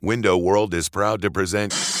Window World is proud to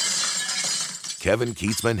present Kevin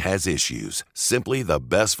Keatsman Has Issues. Simply the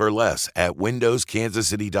best for less at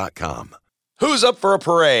windowskansascity.com. Who's up for a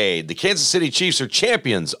parade? The Kansas City Chiefs are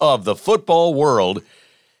champions of the football world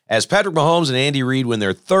as Patrick Mahomes and Andy Reid win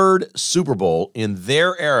their third Super Bowl in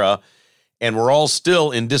their era, and we're all still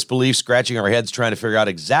in disbelief, scratching our heads trying to figure out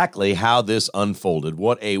exactly how this unfolded.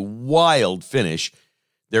 What a wild finish.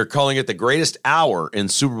 They're calling it the greatest hour in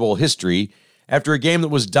Super Bowl history after a game that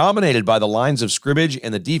was dominated by the lines of scrimmage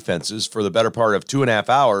and the defenses for the better part of 2.5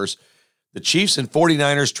 hours. The Chiefs and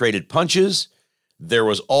 49ers traded punches. There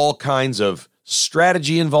was all kinds of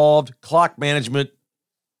strategy involved, clock management,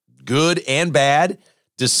 good and bad,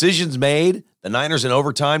 decisions made, the Niners in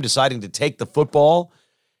overtime deciding to take the football.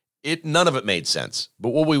 None of it made sense.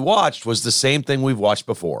 But what we watched was the same thing we've watched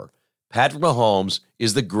before. Patrick Mahomes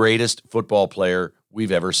is the greatest football player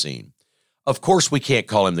we've ever seen. Of course, we can't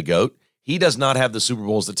call him the GOAT. He does not have the Super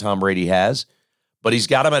Bowls that Tom Brady has, but he's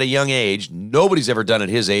got them at a young age. Nobody's ever done at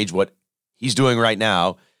his age what he's doing right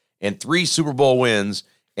now, and 3 Super Bowl wins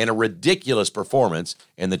and a ridiculous performance,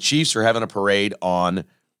 and the Chiefs are having a parade on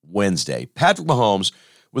Wednesday. Patrick Mahomes,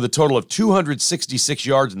 with a total of 266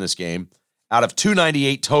 yards in this game, out of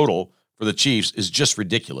 298 total for the Chiefs, is just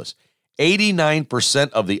ridiculous.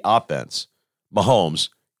 89% of the offense, Mahomes,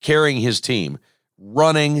 carrying his team,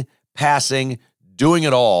 running, passing, doing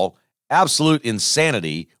it all. Absolute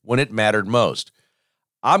insanity when it mattered most.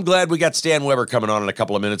 I'm glad we got Stan Weber coming on in a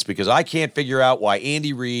couple of minutes because I can't figure out why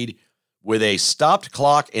Andy Reid, with a stopped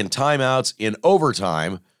clock and timeouts in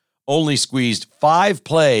overtime, only squeezed 5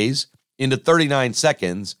 plays into 39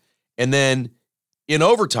 seconds, and then in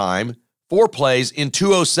overtime, 4 plays in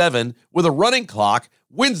 2:07 with a running clock,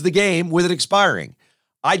 wins the game with it expiring.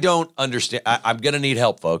 I don't understand. I'm going to need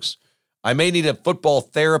help, folks. I may need a football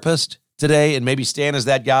therapist today, and maybe Stan is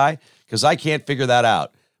that guy, because I can't figure that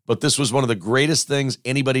out. But this was one of the greatest things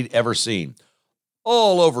anybody'd ever seen.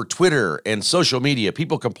 All over Twitter and social media,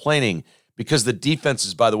 people complaining because the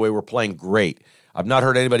defenses, by the way, were playing great. I've not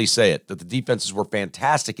heard anybody say it, that the defenses were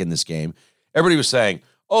fantastic in this game. Everybody was saying,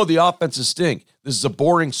 oh, the offenses stink. This is a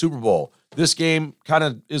boring Super Bowl. This game kind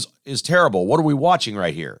of is terrible. What are we watching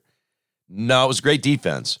right here? No, it was great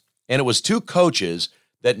defense. And it was 2 coaches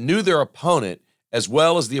that knew their opponent as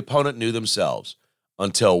well as the opponent knew themselves.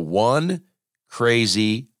 Until one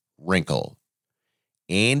crazy wrinkle.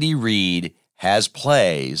 Andy Reid has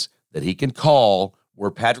plays that he can call where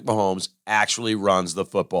Patrick Mahomes actually runs the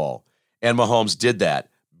football. And Mahomes did that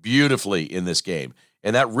beautifully in this game.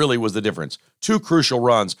 And that really was the difference. 2 crucial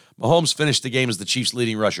runs. Mahomes finished the game as the Chiefs'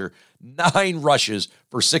 leading rusher. 9 rushes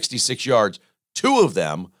for 66 yards. 2 of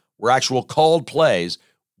them were actual called plays,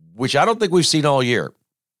 which I don't think we've seen all year.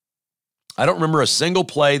 I don't remember a single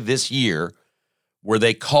play this year where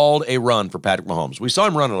they called a run for Patrick Mahomes. We saw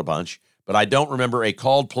him run it a bunch, but I don't remember a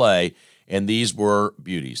called play, and these were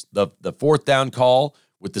beauties. The 4th down call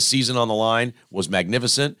with the season on the line was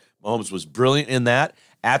magnificent. Mahomes was brilliant in that.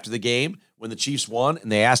 After the game, when the Chiefs won,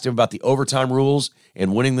 and they asked him about the overtime rules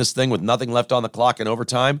and winning this thing with nothing left on the clock in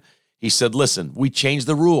overtime, he said, listen, we changed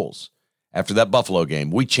the rules. After that Buffalo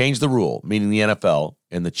game, we changed the rule, meaning the NFL,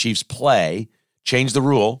 and the Chiefs play, changed the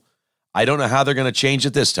rule. I don't know how they're going to change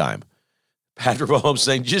it this time. Patrick Mahomes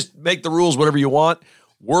saying, just make the rules whatever you want.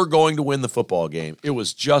 We're going to win the football game. It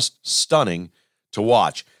was just stunning to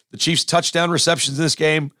watch. The Chiefs' touchdown receptions in this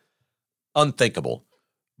game, unthinkable.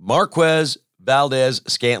 Marquez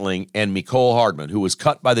Valdez-Scantling and Mecole Hardman, who was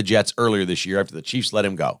cut by the Jets earlier this year after the Chiefs let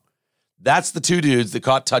him go. That's the 2 dudes that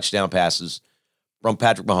caught touchdown passes from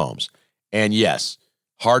Patrick Mahomes. And yes,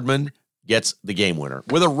 Hardman gets the game winner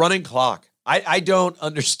with a running clock. I don't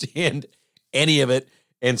understand any of it.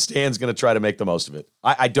 And Stan's going to try to make the most of it.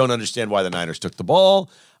 I don't understand why the Niners took the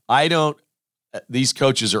ball. These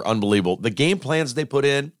coaches are unbelievable. The game plans they put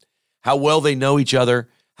in, how well they know each other,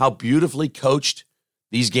 how beautifully coached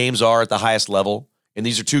these games are at the highest level. And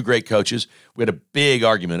these are 2 great coaches. We had a big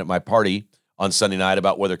argument at my party on Sunday night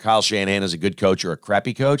about whether Kyle Shanahan is a good coach or a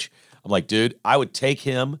crappy coach. I'm like, dude, I would take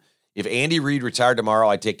him. If Andy Reid retired tomorrow,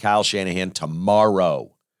 I'd take Kyle Shanahan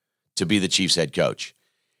tomorrow to be the Chiefs head coach.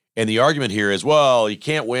 And the argument here is, well, he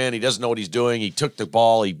can't win. He doesn't know what he's doing. He took the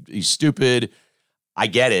ball. He's stupid. I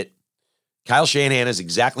get it. Kyle Shanahan is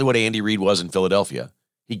exactly what Andy Reid was in Philadelphia.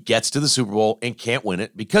 He gets to the Super Bowl and can't win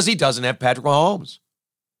it because he doesn't have Patrick Mahomes.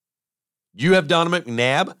 You have Donovan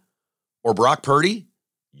McNabb or Brock Purdy,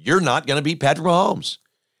 you're not going to beat Patrick Mahomes.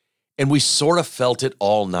 And we sort of felt it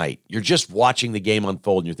all night. You're just watching the game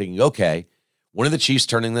unfold, and you're thinking, okay, when are the Chiefs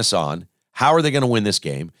turning this on? How are they going to win this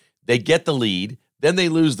game? They get the lead. Then they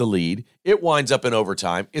lose the lead. It winds up in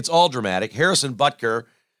overtime. It's all dramatic. Harrison Butker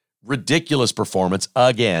ridiculous performance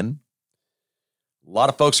again. A lot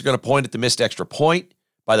of folks are going to point at the missed extra point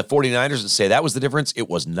by the 49ers and say that was the difference. It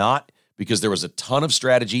was not, because there was a ton of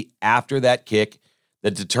strategy after that kick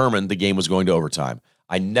that determined the game was going to overtime.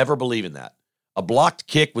 I never believe in that. A blocked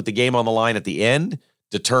kick with the game on the line at the end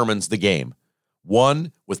determines the game.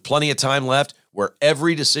 One with plenty of time left, where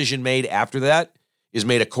every decision made after that is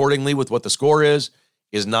made accordingly with what the score is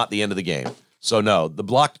not the end of the game. So no, the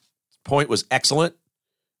blocked point was excellent.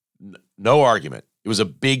 No argument. It was a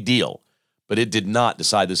big deal, but it did not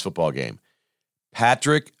decide this football game.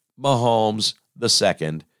 Patrick Mahomes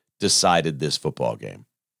II decided this football game.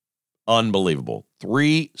 Unbelievable.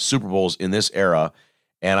 3 Super Bowls in this era,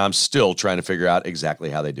 and I'm still trying to figure out exactly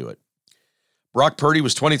how they do it. Brock Purdy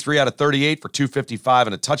was 23 out of 38 for 255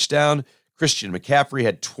 and a touchdown. Christian McCaffrey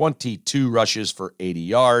had 22 rushes for 80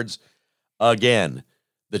 yards. Again,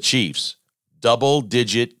 the Chiefs,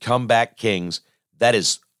 double-digit comeback kings. That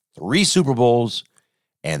is 3 Super Bowls,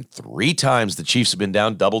 and 3 times the Chiefs have been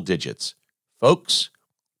down double digits. Folks,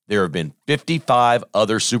 there have been 55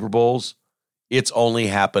 other Super Bowls. It's only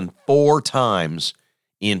happened 4 times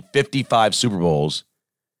in 55 Super Bowls,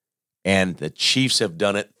 and the Chiefs have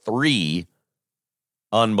done it 3.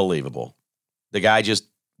 Unbelievable. The guy just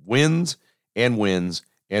wins and wins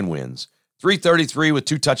and wins. 333 with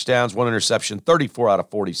 2 touchdowns, 1 interception, 34 out of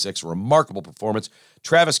 46. Remarkable performance.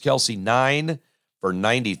 Travis Kelce, 9 for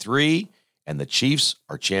 93, and the Chiefs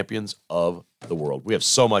are champions of the world. We have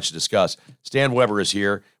so much to discuss. Stan Weber is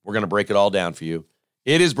here. We're going to break it all down for you.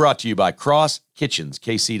 It is brought to you by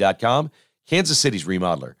CrossKitchensKC.com, Kansas City's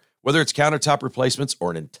remodeler. Whether it's countertop replacements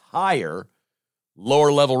or an entire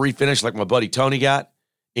lower-level refinish like my buddy Tony got,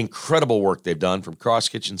 incredible work they've done from Cross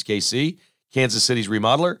Kitchens KC, Kansas City's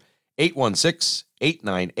remodeler,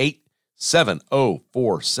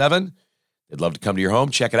 816-898-7047. They'd love to come to your home,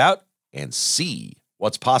 check it out, and see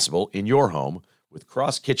what's possible in your home with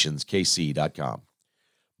CrossKitchensKC.com.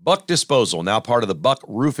 Buck Disposal, now part of the Buck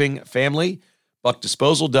Roofing family. Buck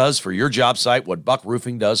Disposal does for your job site what Buck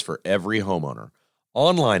Roofing does for every homeowner.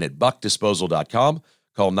 Online at buckdisposal.com.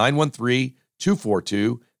 Call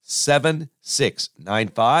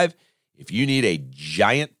 913-242-7695. If you need a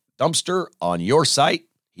giant dumpster on your site,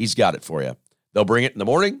 he's got it for you. They'll bring it in the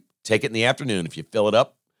morning, take it in the afternoon if you fill it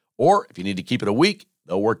up, or if you need to keep it a week,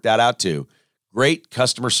 they'll work that out too. Great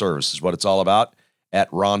customer service is what it's all about at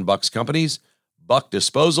Ron Buck's companies, Buck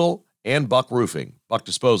Disposal and Buck Roofing. Buck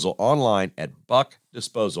Disposal online at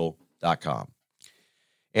buckdisposal.com.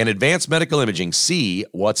 And Advanced Medical Imaging, see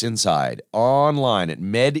what's inside online at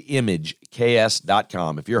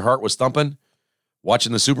medimageks.com. If your heart was thumping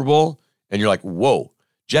watching the Super Bowl and you're like, whoa,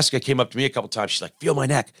 Jessica came up to me a couple times. She's like, feel my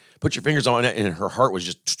neck. Put your fingers on it. And her heart was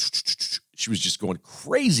just, she was just going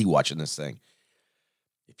crazy watching this thing.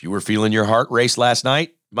 If you were feeling your heart race last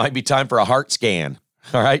night, might be time for a heart scan.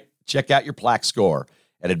 All right? Check out your plaque score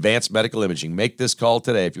at Advanced Medical Imaging. Make this call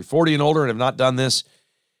today. If you're 40 and older and have not done this,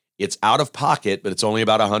 it's out of pocket, but it's only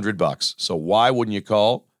about $100. So why wouldn't you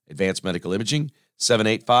call Advanced Medical Imaging,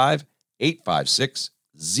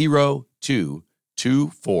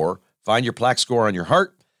 785-856-0224. Find your plaque score on your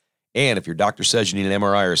heart. And if your doctor says you need an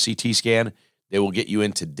MRI or a CT scan, they will get you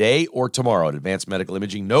in today or tomorrow at Advanced Medical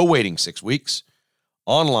Imaging. No waiting 6 weeks.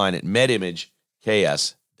 Online at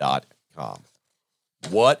medimageks.com.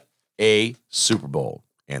 What a Super Bowl.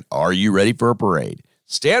 And are you ready for a parade?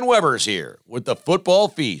 Stan Weber's here with the football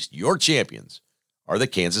feast. Your champions are the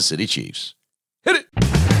Kansas City Chiefs. Hit it!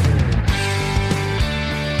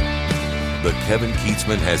 The Kevin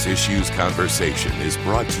Keatsman Has Issues conversation is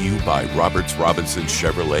brought to you by Roberts Robinson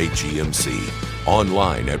Chevrolet GMC.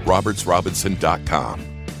 Online at robertsrobinson.com.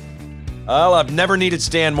 Well, I've never needed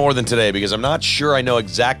Stan more than today because I'm not sure I know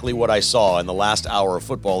exactly what I saw in the last hour of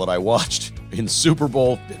football that I watched in Super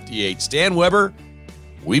Bowl 58. Stan Weber,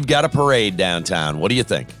 we've got a parade downtown. What do you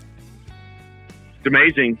think? It's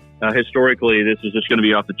amazing. Historically, this is just going to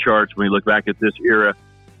be off the charts when you look back at this era.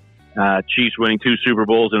 Chiefs winning 2 Super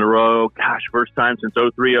Bowls in a row. Gosh, first time since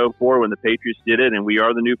 03-04 when the Patriots did it, and we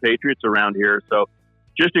are the new Patriots around here. So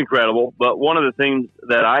just incredible. But one of the things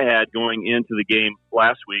that I had going into the game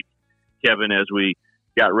last week, Kevin, as we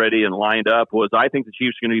got ready and lined up, was I think the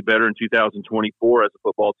Chiefs are going to be better in 2024 as a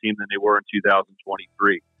football team than they were in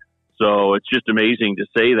 2023. So it's just amazing to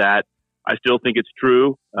say that. I still think it's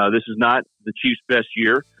true. This is not the Chiefs' best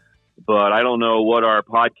year, but I don't know what our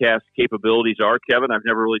podcast capabilities are, Kevin. I've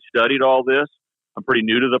never really studied all this. I'm pretty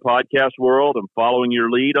new to the podcast world. I'm following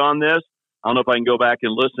your lead on this. I don't know if I can go back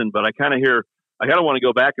and listen, but I kind of want to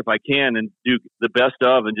go back if I can and do the best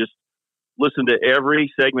of and just listen to every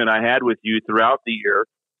segment I had with you throughout the year,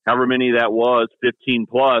 however many that was, 15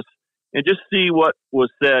 plus, and just see what was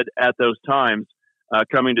said at those times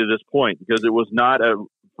coming to this point, because it was not a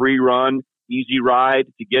free run, easy ride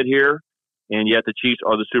to get here, and yet the Chiefs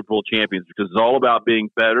are the Super Bowl champions because it's all about being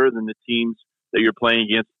better than the teams that you're playing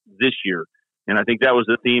against this year. And I think that was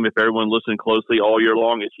the theme, if everyone listened closely all year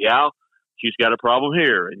long, is, Chiefs got a problem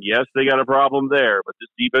here, and yes, they got a problem there, but this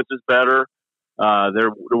defense is better.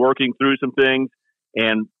 They're working through some things,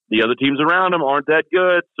 and the other teams around them aren't that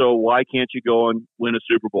good, so why can't you go and win a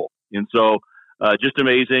Super Bowl? And so just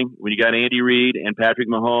amazing. When you got Andy Reid and Patrick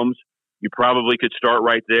Mahomes, you probably could start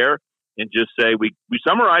right there and just say, we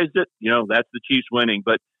summarized it, that's the Chiefs winning,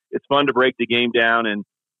 but it's fun to break the game down. And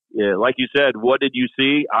like you said, what did you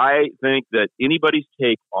see? I think that anybody's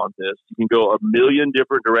take on this, you can go a million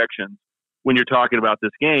different directions when you're talking about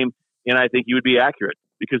this game, and I think you would be accurate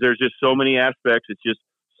because there's just so many aspects. It's just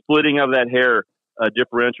splitting of that hair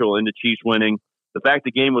differential into Chiefs winning. The fact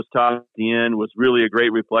the game was tied at the end was really a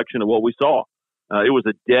great reflection of what we saw. It was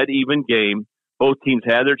a dead even game. Both teams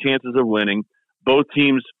had their chances of winning. Both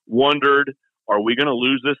teams wondered, are we going to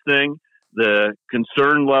lose this thing? The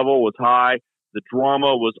concern level was high. The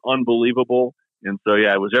drama was unbelievable. And so,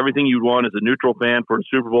 it was everything you'd want as a neutral fan for a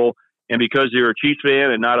Super Bowl. And because you're a Chiefs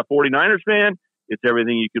fan and not a 49ers fan, it's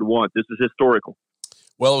everything you could want. This is historical.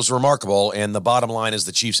 Well, it was remarkable, and the bottom line is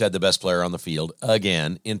the Chiefs had the best player on the field,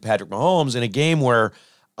 again, in Patrick Mahomes, in a game where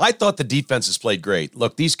I thought the defenses played great.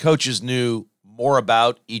 Look, these coaches knew more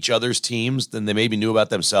about each other's teams than they maybe knew about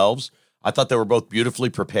themselves. I thought they were both beautifully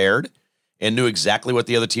prepared and knew exactly what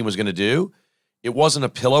the other team was going to do. It wasn't a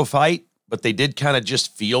pillow fight, but they did kind of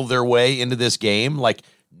just feel their way into this game. Like,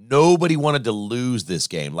 nobody wanted to lose this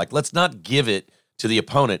game. Like, let's not give it to the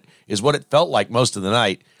opponent is what it felt like most of the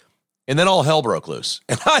night. And then all hell broke loose.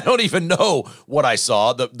 And I don't even know what I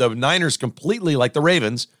saw. The Niners completely, like the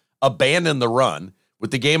Ravens, abandoned the run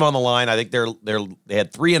with the game on the line. I think they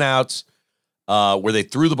had 3 and outs where they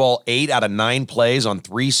threw the ball 8 out of 9 plays on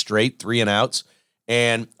 3 straight 3 and outs.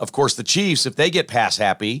 And, of course, the Chiefs, if they get pass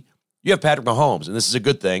happy, you have Patrick Mahomes, and this is a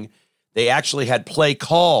good thing. They actually had play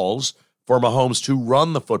calls for Mahomes to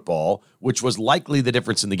run the football, which was likely the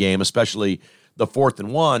difference in the game, especially the 4th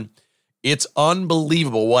and 1. It's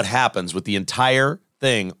unbelievable what happens with the entire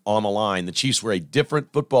thing on the line. The Chiefs were a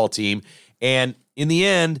different football team, and in the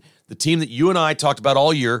end, the team that you and I talked about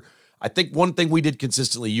all year, I think one thing we did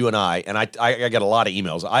consistently, you and I got a lot of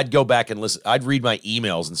emails. I'd go back and listen. I'd read my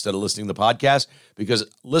emails instead of listening to the podcast because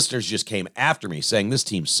listeners just came after me saying this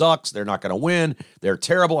team sucks. They're not going to win. They're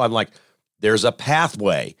terrible. I'm like, there's a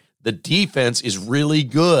pathway. The defense is really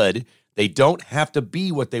good. They don't have to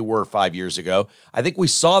be what they were 5 years ago. I think we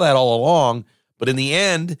saw that all along, but in the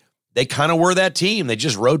end, they kind of were that team. They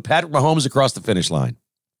just rode Patrick Mahomes across the finish line.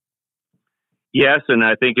 Yes, and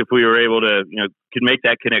I think if we were able to, could make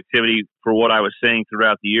that connectivity for what I was saying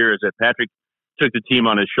throughout the year is that Patrick took the team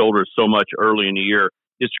on his shoulders so much early in the year.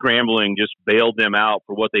 His scrambling just bailed them out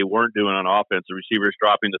for what they weren't doing on offense. The receivers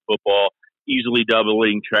dropping the football, easily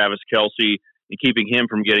doubling Travis Kelce and keeping him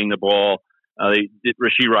from getting the ball.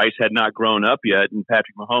 Rashee Rice had not grown up yet, and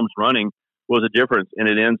Patrick Mahomes running was a difference. And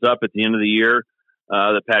it ends up at the end of the year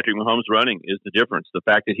that Patrick Mahomes running is the difference. The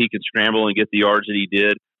fact that he could scramble and get the yards that he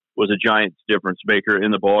did was a giant difference maker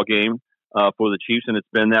in the ball game for the Chiefs, and it's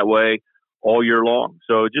been that way all year long.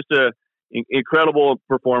 So just an incredible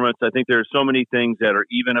performance. I think there are so many things that are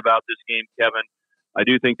even about this game, Kevin. I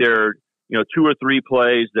do think there are 2 or 3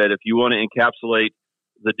 plays that if you want to encapsulate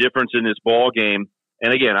the difference in this ball game.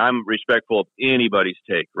 And again, I'm respectful of anybody's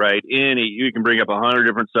take, right? You can bring up 100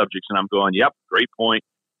 different subjects, and I'm going, yep, great point.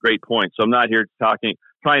 So I'm not here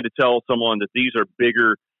trying to tell someone that these are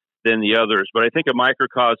bigger than the others. But I think a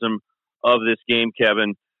microcosm of this game,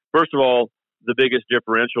 Kevin, first of all, the biggest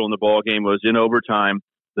differential in the ball game was in overtime.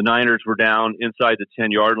 The Niners were down inside the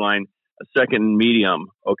 10-yard line, a second and medium,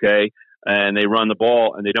 okay? And they run the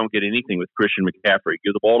ball, and they don't get anything with Christian McCaffrey.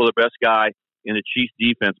 Give the ball to the best guy in the Chiefs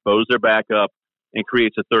defense, bows their back up, and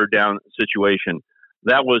creates a third down situation.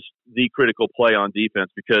 That was the critical play on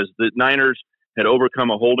defense because the Niners had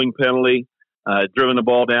overcome a holding penalty, driven the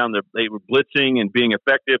ball down. They were blitzing and being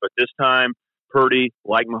effective. But this time, Purdy,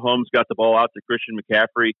 like Mahomes, got the ball out to Christian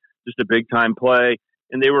McCaffrey, just a big-time play.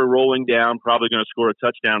 And they were rolling down, probably going to score a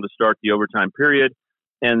touchdown to start the overtime period.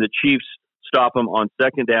 And the Chiefs stop them on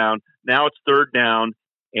second down. Now it's third down,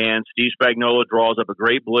 and Steve Spagnuolo draws up a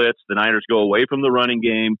great blitz. The Niners go away from the running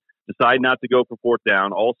game, decide not to go for fourth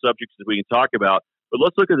down, all subjects that we can talk about. But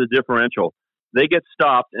let's look at the differential. They get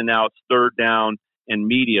stopped, and now it's third down and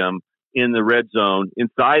medium in the red zone,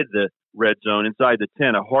 inside the red zone, inside the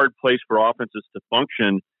 10, a hard place for offenses to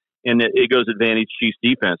function, and it goes advantage Chiefs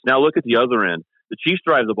defense. Now look at the other end. The Chiefs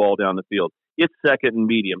drive the ball down the field. It's second and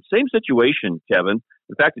medium. Same situation, Kevin.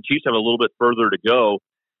 In fact, the Chiefs have a little bit further to go,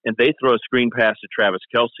 and they throw a screen pass to Travis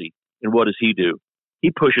Kelce. And what does he do?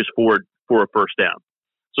 He pushes forward for a first down.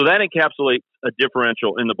 So that encapsulates a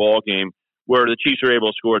differential in the ball game where the Chiefs are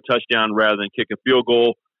able to score a touchdown rather than kick a field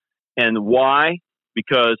goal. And why?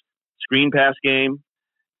 Because screen pass game,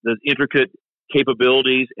 the intricate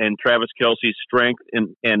capabilities and Travis Kelce's strength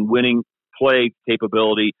and winning play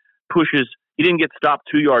capability pushes. He didn't get stopped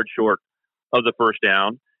 2 yards short of the first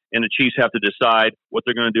down, and the Chiefs have to decide what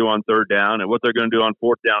they're going to do on third down and what they're going to do on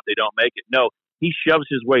fourth down if they don't make it. No, he shoves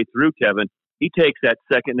his way through, Kevin. He takes that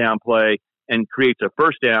second down play and creates a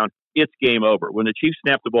first down. It's game over. When the Chiefs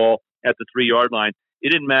snapped the ball at the 3-yard line, it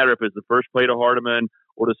didn't matter if it's the first play to Hardman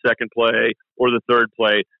or the second play or the third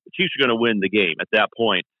play. The Chiefs are going to win the game at that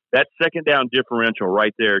point. That second down differential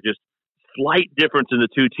right there, just slight difference in the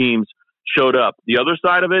two teams showed up. The other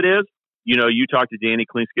side of it is, you talk to Danny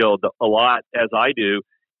Clinkscale a lot, as I do.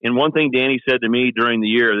 And one thing Danny said to me during the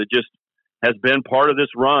year that just has been part of this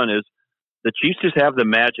run is the Chiefs just have the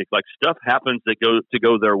magic. Like, stuff happens that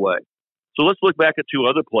go their way. So let's look back at two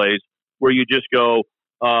other plays where you just go,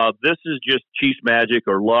 this is just Chiefs magic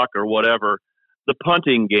or luck or whatever. The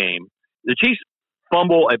punting game. The Chiefs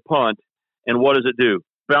fumble a punt, and what does it do?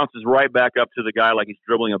 Bounces right back up to the guy like he's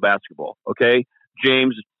dribbling a basketball, okay?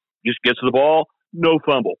 James just gets to the ball, no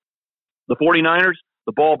fumble. The 49ers,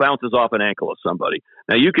 the ball bounces off an ankle of somebody.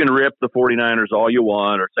 Now, you can rip the 49ers all you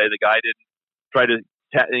want or say the guy didn't try to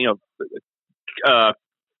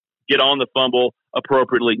get on the fumble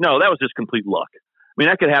appropriately. No, that was just complete luck. I mean,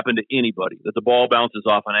 that could happen to anybody, that the ball bounces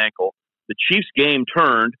off an ankle. The Chiefs game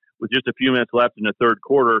turned with just a few minutes left in the third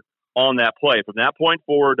quarter on that play. From that point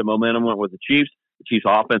forward, the momentum went with the Chiefs. The Chiefs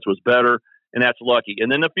offense was better, and that's lucky.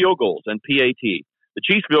 And then the field goals and PAT. The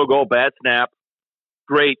Chiefs field goal, bad snap,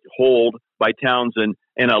 great hold by Townsend,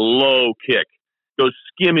 and a low kick. Goes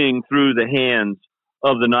skimming through the hands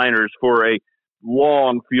of the Niners for a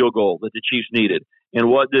long field goal that the Chiefs needed. And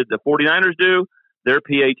what did the 49ers do? Their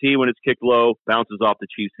PAT, when it's kicked low, bounces off the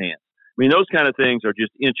Chiefs' hands. I mean, those kind of things are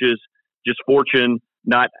just inches, just fortune,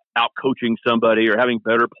 not out-coaching somebody or having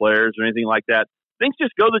better players or anything like that. Things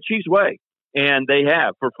just go the Chiefs' way, and they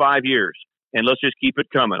have for 5 years. And let's just keep it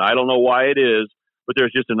coming. I don't know why it is, but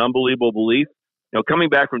there's just an unbelievable belief. Coming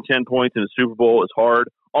back from 10 points in a Super Bowl is hard.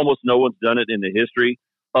 Almost no one's done it in the history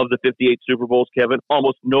of the 58 Super Bowls, Kevin.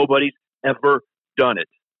 Almost nobody's ever done it.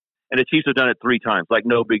 And the Chiefs have done it 3 times, like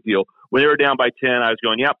no big deal. When they were down by 10, I was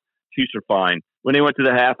going, yep, Chiefs are fine. When they went to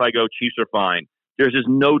the half, I go, Chiefs are fine. There's just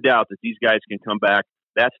no doubt that these guys can come back.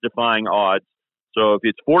 That's defying odds. So if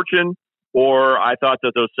it's fortune, or I thought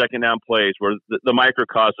that those second down plays were the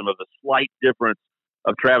microcosm of the slight difference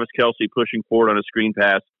of Travis Kelce pushing forward on a screen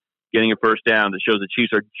pass, getting a first down, that shows the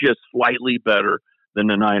Chiefs are just slightly better than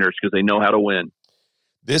the Niners because they know how to win.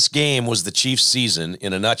 This game was the Chiefs' season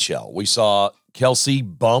in a nutshell. We saw Kelce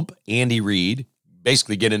bump Andy Reid,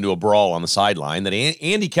 basically get into a brawl on the sideline. That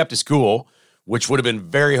Andy kept his cool, which would have been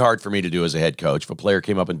very hard for me to do as a head coach if a player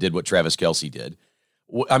came up and did what Travis Kelce did.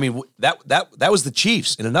 I mean, that was the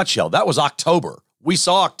Chiefs in a nutshell. That was October. We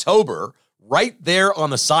saw October right there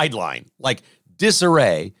on the sideline, like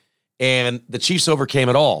disarray, and the Chiefs overcame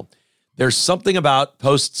it all. There's something about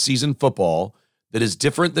postseason football that is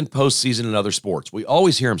different than postseason in other sports. We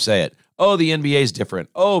always hear him say it. Oh, the NBA is different.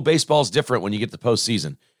 Oh, baseball's different when you get to the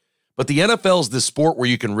postseason. But the NFL is the sport where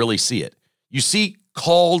you can really see it. You see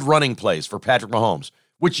called running plays for Patrick Mahomes,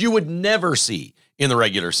 which you would never see in the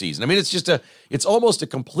regular season. I mean, it's almost a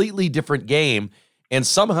completely different game, and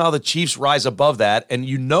somehow the Chiefs rise above that, and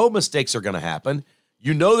mistakes are going to happen.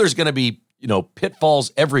 There's going to be,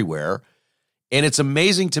 pitfalls everywhere, and it's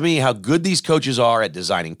amazing to me how good these coaches are at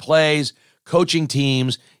designing plays, coaching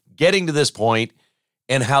teams, getting to this point,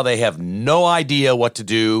 and how they have no idea what to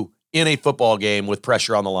do in a football game with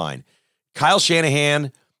pressure on the line. Kyle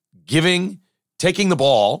Shanahan taking the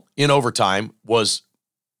ball in overtime was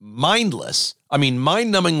mindless. I mean,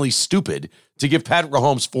 mind-numbingly stupid to give Patrick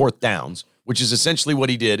Mahomes 4th downs, which is essentially what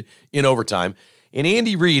he did in overtime. And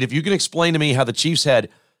Andy Reid, if you can explain to me how the Chiefs had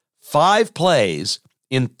 5 plays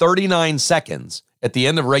in 39 seconds at the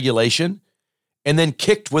end of regulation and then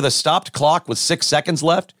kicked with a stopped clock with 6 seconds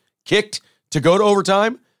left, kicked to go to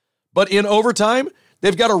overtime, but in overtime,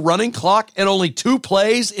 they've got a running clock and only 2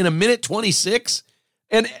 plays in 1:26,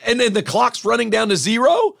 and then the clock's running down to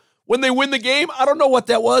 0 when they win the game. I don't know what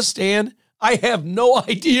that was, Stan. I have no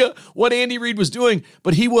idea what Andy Reid was doing,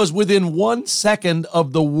 but he was within 1 second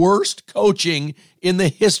of the worst coaching in the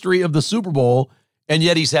history of the Super Bowl, and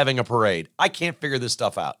yet he's having a parade. I can't figure this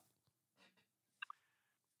stuff out.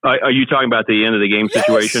 Are you talking about the end of the game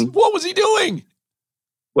situation? What was he doing?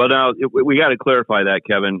 Well, now we got to clarify that,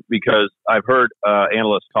 Kevin, because I've heard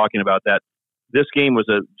analysts talking about that. This game was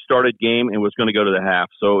a started game and was going to go to the half.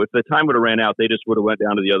 So if the time would have ran out, they just would have went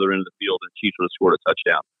down to the other end of the field and Chiefs would have scored a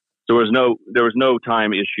touchdown. So there was no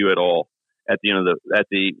time issue at all at the end of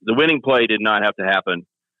the winning play did not have to happen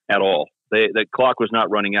at all. The clock was not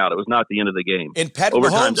running out. It was not the end of the game. And Patrick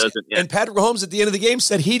Mahomes at the end of the game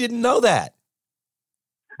said he didn't know that.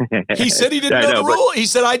 He said he didn't know the rule. He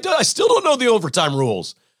said, I still don't know the overtime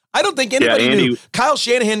rules. I don't think anybody knew. Kyle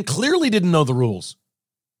Shanahan clearly didn't know the rules.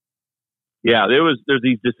 Yeah, there's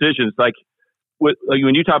these decisions like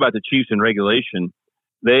when you talk about the Chiefs in regulation,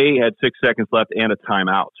 they had 6 seconds left and a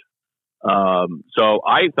timeout. So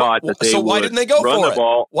I thought that they so why would didn't they go run for the it?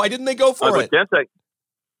 ball. Why didn't they go for it?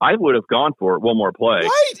 I would have gone for it one more play.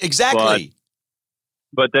 Right, exactly.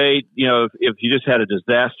 But they, if you just had a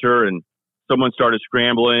disaster and someone started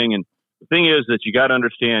scrambling, and the thing is that you got to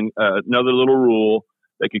understand another little rule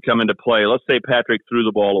that could come into play. Let's say Patrick threw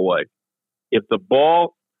the ball away. If the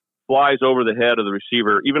ball flies over the head of the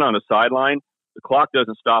receiver, even on the sideline, the clock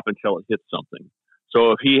doesn't stop until it hits something.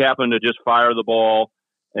 So if he happened to just fire the ball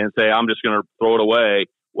and say, I'm just going to throw it away,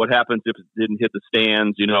 what happens if it didn't hit the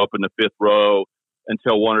stands, up in the fifth row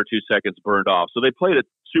until 1 or 2 seconds burned off? So they played it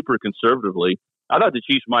super conservatively. I thought the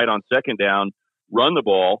Chiefs might on second down run the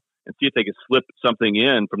ball and see if they could slip something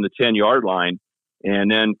in from the 10-yard line and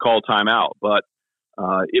then call timeout. But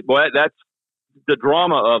that's the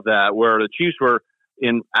drama of that, where the Chiefs were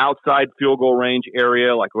in outside field goal range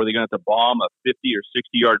area, like were they going to have to bomb a 50 or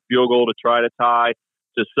 60-yard field goal to try to tie,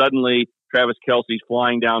 to suddenly Travis Kelce's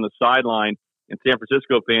flying down the sideline, and San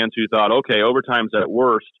Francisco fans who thought, okay, overtime's at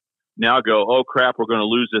worst, now go, oh, crap, we're going to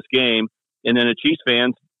lose this game. And then the Chiefs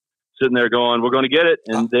fans sitting there going, we're going to get it,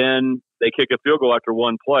 and then they kick a field goal after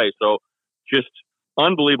one play. So just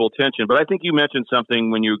unbelievable tension. But I think you mentioned something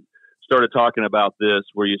when you started talking about this,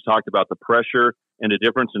 where you talked about the pressure and the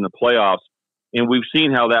difference in the playoffs. And we've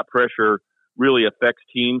seen how that pressure really affects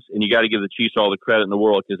teams, and you got to give the Chiefs all the credit in the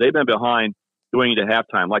world because they've been behind going into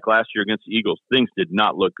halftime. Like last year against the Eagles, things did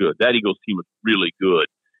not look good. That Eagles team was really good,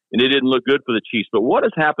 and it didn't look good for the Chiefs. But what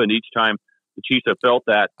has happened each time the Chiefs have felt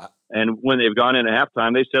that, and when they've gone into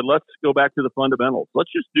halftime, they said, let's go back to the fundamentals.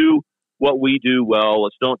 Let's just do what we do well.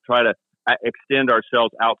 Let's don't try to extend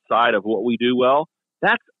ourselves outside of what we do well.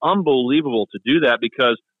 That's unbelievable to do that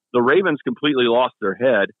because the Ravens completely lost their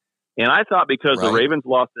head. And I thought because the Ravens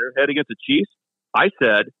lost their head against the Chiefs, I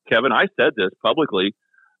said this publicly,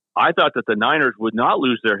 I thought that the Niners would not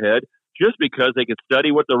lose their head just because they could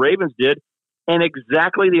study what the Ravens did. And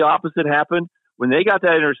exactly the opposite happened. When they got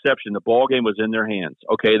that interception, the ball game was in their hands.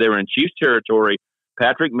 Okay, they were in Chiefs territory.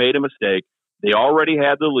 Patrick made a mistake. They already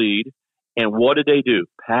had the lead. And what did they do?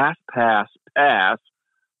 Pass, pass, pass,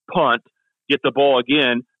 punt, get the ball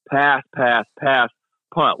again, pass, pass, pass,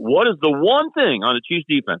 punt. What is the one thing on the Chiefs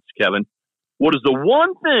defense, Kevin? What is the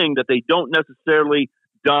one thing that they don't necessarily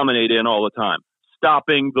dominate in all the time?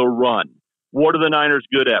 Stopping the run. What are the Niners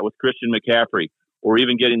good at with Christian McCaffrey or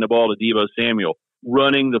even getting the ball to Deebo Samuel?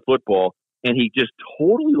 Running the football. And he just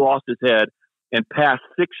totally lost his head and passed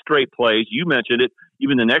 6 straight plays. You mentioned it.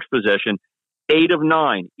 Even the next possession, 8 of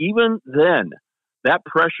 9. Even then, that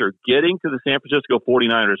pressure getting to the San Francisco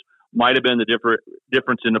 49ers might have been the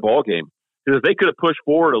difference in the ball game. Because if they could have pushed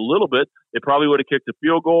forward a little bit, they probably would have kicked a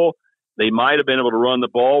field goal. They might have been able to run the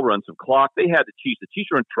ball, run some clock. They had the Chiefs. The Chiefs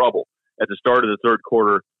were in trouble at the start of the third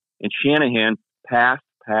quarter, and Shanahan passed.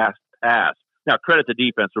 Now, credit the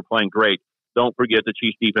defense for playing great. Don't forget the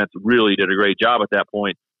Chiefs defense really did a great job at that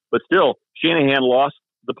point. But still, Shanahan lost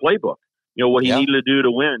the playbook, what he needed to do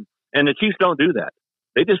to win. And the Chiefs don't do that.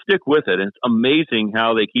 They just stick with it. And it's amazing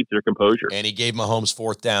how they keep their composure. And he gave Mahomes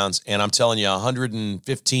 4th downs. And I'm telling you,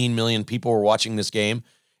 115 million people were watching this game,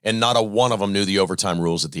 and not a one of them knew the overtime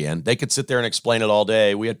rules at the end. They could sit there and explain it all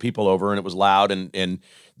day. We had people over, and it was loud, and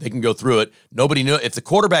they can go through it. Nobody knew it. If the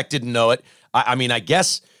quarterback didn't know it, I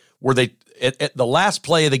guess, were they at the last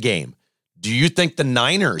play of the game, do you think the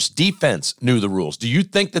Niners defense knew the rules? Do you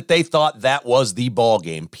think that they thought that was the ball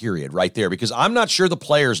game, period, right there? Because I'm not sure the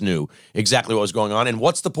players knew exactly what was going on. And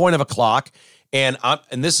what's the point of a clock? And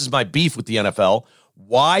this is my beef with the NFL.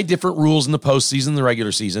 Why different rules in the postseason and the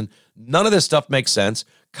regular season? None of this stuff makes sense.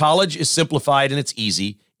 College is simplified and it's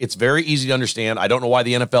easy. It's very easy to understand. I don't know why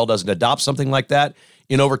the NFL doesn't adopt something like that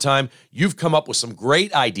in overtime. You've come up with some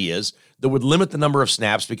great ideas that would limit the number of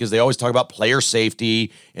snaps because they always talk about player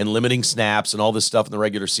safety and limiting snaps and all this stuff in the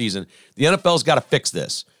regular season. The NFL's got to fix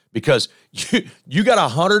this because you got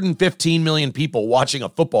 115 million people watching a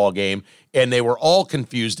football game, and they were all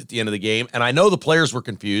confused at the end of the game. And I know the players were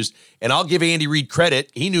confused, and I'll give Andy Reid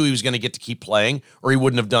credit. He knew he was going to get to keep playing or he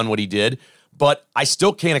wouldn't have done what he did. but I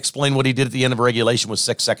still can't explain what he did at the end of regulation with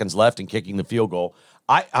 6 seconds left and kicking the field goal.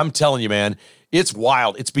 I'm telling you, man, it's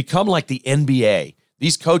wild. It's become like the NBA.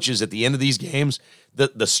 These coaches at the end of these games,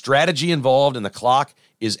 the strategy involved in the clock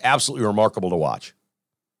is absolutely remarkable to watch.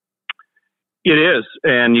 It is,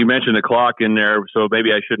 and you mentioned the clock in there, so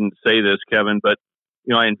maybe I shouldn't say this, Kevin, but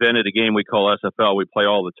I invented a game we call SFL. We play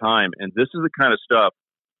all the time, and this is the kind of stuff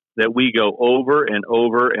that we go over and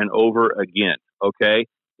over and over again, okay?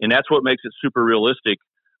 And that's what makes it super realistic,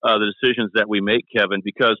 the decisions that we make, Kevin,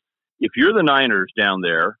 because if you're the Niners down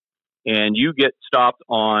there and you get stopped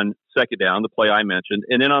on second down, the play I mentioned,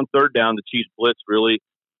 and then on third down, the Chiefs blitz really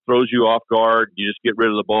throws you off guard, you just get rid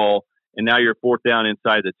of the ball, and now you're fourth down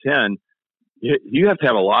inside the 10, you have to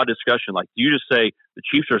have a lot of discussion. Like, do you just say, the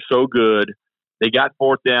Chiefs are so good, they got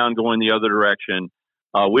fourth down going the other direction,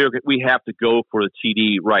 we have to go for the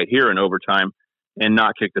TD right here in overtime and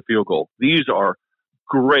not kick the field goal. These are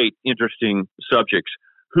great, interesting subjects.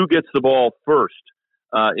 Who gets the ball first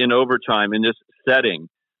in overtime in this setting?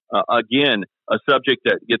 Again, a subject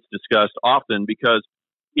that gets discussed often, because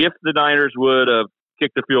if the Niners would have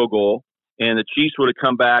kicked the field goal and the Chiefs would have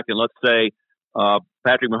come back and, let's say,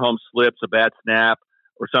 Patrick Mahomes slips a bad snap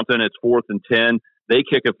or something, it's 4th and 10, they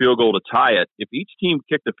kick a field goal to tie it. If each team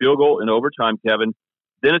kicked a field goal in overtime, Kevin,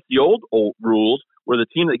 then it's the old rules where the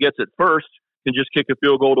team that gets it first can just kick a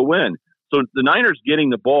field goal to win. So the Niners getting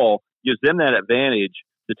the ball gives them that advantage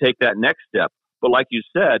to take that next step. But like you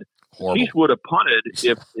said, the Chiefs would have punted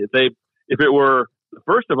if it were the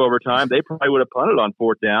first of overtime. They probably would have punted on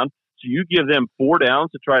fourth down. So you give them 4 downs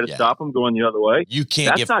to try to stop them going the other way.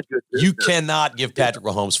 That's not good. You cannot give Patrick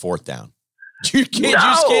Mahomes 4th down. You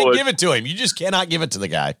just can't give it to him. You just cannot give it to the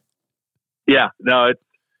guy. Yeah, no,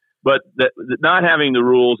 but not having the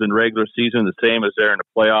rules in regular season the same as there in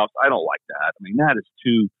the playoffs, I don't like that. I mean, that is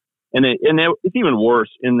too, and it's even worse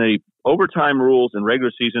in the overtime rules in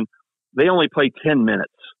regular season. They only play 10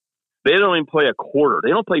 minutes. They don't even play a quarter. They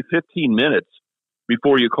don't play 15 minutes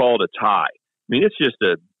before you call it a tie. I mean, it's just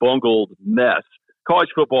a bungled mess. College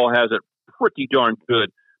football has it pretty darn good,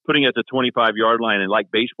 putting it at the 25-yard line, and like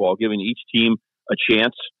baseball, giving each team a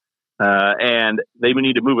chance. And they would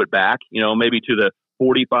need to move it back, maybe to the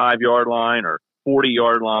 45-yard line or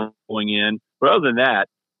 40-yard line going in. But other than that,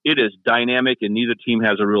 it is dynamic, and neither team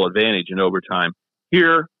has a real advantage in overtime.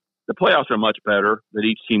 Here, the playoffs are much better that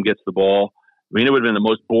each team gets the ball. I mean, it would have been the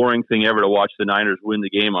most boring thing ever to watch the Niners win the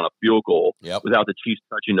game on a field goal without the Chiefs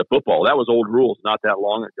touching the football. That was old rules not that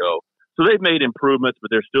long ago. So they've made improvements, but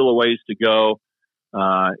there's still a ways to go.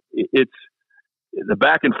 It's the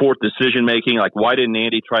back and forth decision making. Like, why didn't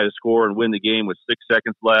Andy try to score and win the game with 6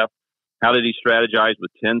 seconds left? How did he strategize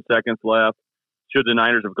with 10 seconds left? Should the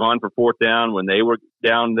Niners have gone for fourth down when they were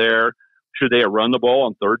down there? Should they have run the ball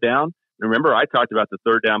on third down? Remember, I talked about the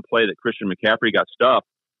third down play that Christian McCaffrey got stuffed.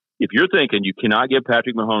 If you're thinking you cannot give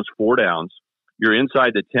Patrick Mahomes 4 downs, you're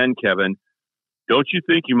inside the 10, Kevin, don't you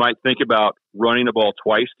think you might think about running the ball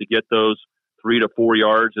twice to get those 3 to 4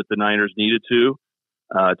 yards that the Niners needed to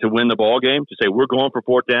win the ball game? To say, we're going for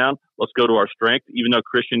fourth down, let's go to our strength. Even though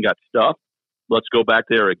Christian got stuffed, let's go back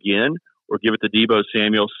there again, or give it to Deebo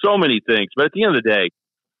Samuel. So many things. But at the end of the day,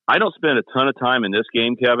 I don't spend a ton of time in this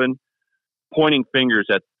game, Kevin, pointing fingers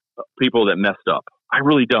at people that messed up. I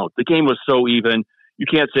really don't. The game was so even. You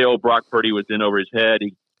can't say, Brock Purdy was in over his head.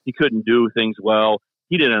 He couldn't do things well.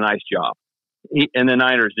 He did a nice job. And the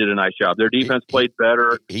Niners did a nice job. Their defense played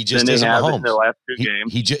better than they have in their last 2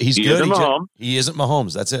 games. He's good. He isn't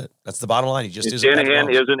Mahomes. That's it. That's the bottom line. He just isn't. Shanahan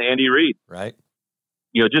isn't Andy Reid. Right.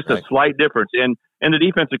 Just a slight difference. And the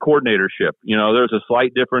defensive coordinatorship, there's a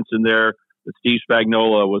slight difference in there that Steve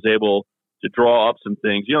Spagnuolo was able to draw up some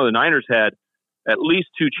things. The Niners had at least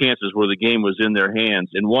 2 chances where the game was in their hands.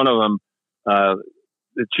 And one of them,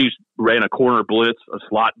 the Chiefs ran a corner blitz, a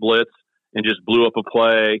slot blitz, and just blew up a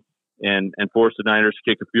play and forced the Niners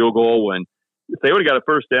to kick a field goal. When if they would have got a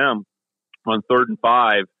first down on 3rd and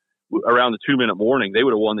 5 around the 2-minute warning, they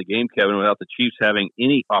would have won the game, Kevin, without the Chiefs having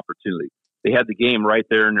any opportunity. They had the game right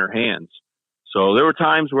there in their hands. So there were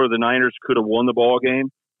times where the Niners could have won the ball game,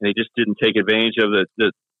 and they just didn't take advantage of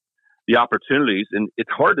the opportunities. And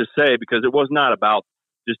it's hard to say because it was not about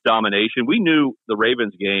just domination. We knew the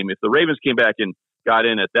Ravens game. If the Ravens came back and got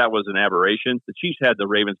in it, that was an aberration. The Chiefs had the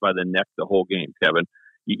Ravens by the neck the whole game, Kevin.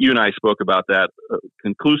 You and I spoke about that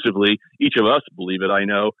conclusively. Each of us believe it, I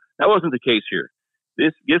know. That wasn't the case here.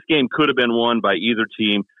 This game could have been won by either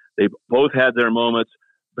team. They both had their moments.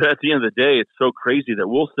 But at the end of the day, it's so crazy that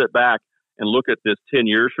we'll sit back and look at this 10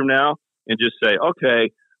 years from now and just say,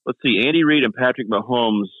 okay, let's see, Andy Reid and Patrick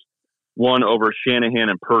Mahomes won over Shanahan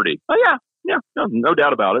and Purdy. Oh, yeah, no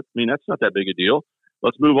doubt about it. I mean, that's not that big a deal.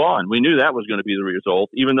 let's move on. We knew that was going to be the result,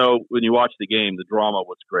 even though when you watch the game, the drama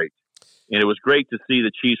was great. And it was great to see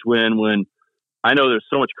the Chiefs win when I know there's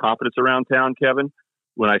so much confidence around town, Kevin.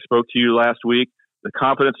 When I spoke to you last week, the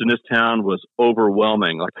confidence in this town was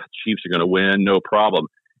overwhelming. Like, the Chiefs are going to win, no problem.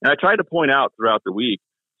 And I tried to point out throughout the week,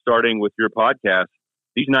 starting with your podcast,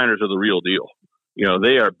 these Niners are the real deal. You know,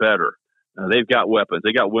 they are better. They've got weapons.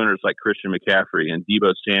 They got winners like Christian McCaffrey and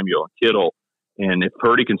Deebo Samuel and Kittle. And if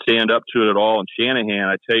Purdy can stand up to it at all, and Shanahan,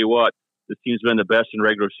 I tell you what, this team's been the best in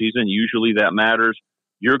regular season. Usually that matters.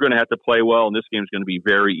 You're going to have to play well, and this game's going to be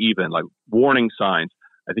very even, like warning signs.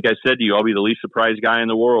 I think I said to you, I'll be the least surprised guy in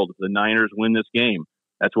the world if the Niners win this game.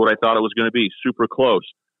 That's what I thought it was going to be, super close.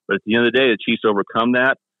 But at the end of the day, the Chiefs overcome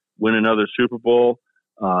that, win another Super Bowl,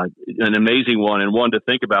 an amazing one, and one to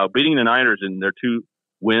think about. Beating the Niners in their 2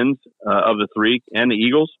 wins of the 3, and the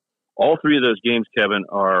Eagles, all 3 of those games, Kevin,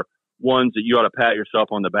 are ones that you ought to pat yourself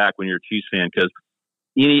on the back when you're a Chiefs fan, because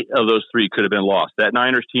any of those 3 could have been lost. That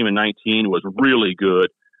Niners team in 19 was really good.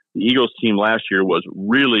 The Eagles team last year was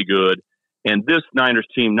really good. And this Niners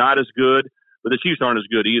team, not as good, but the Chiefs aren't as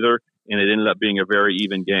good either. And it ended up being a very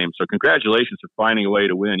even game. So congratulations for finding a way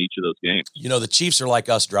to win each of those games. You know, the Chiefs are like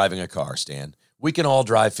us driving a car, Stan. We can all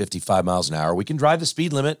drive 55 miles an hour. We can drive the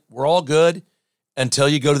speed limit. We're all good until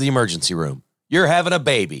you go to the emergency room. You're having a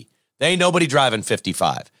baby. There ain't nobody driving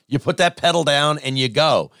 55. You put that pedal down and you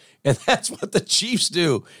go. And that's what the Chiefs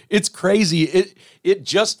do. It's crazy. It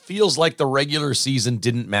just feels like the regular season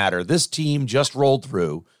didn't matter. This team just rolled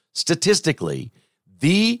through, statistically,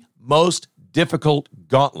 the most difficult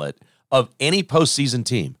gauntlet of any postseason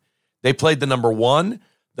team. They played the number 1,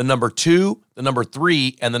 the number 2, the number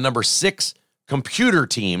 3, and the number 6 computer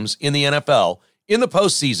teams in the NFL in the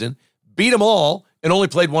postseason, beat them all, and only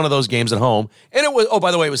played one of those games at home. And it was, oh,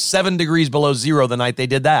 by the way, it was 7 degrees below zero the night they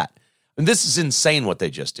did that. And this is insane what they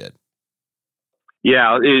just did.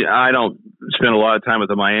 Yeah, I don't spend a lot of time at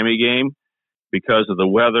the Miami game because of the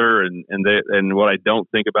weather and what I don't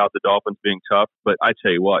think about the Dolphins being tough. But I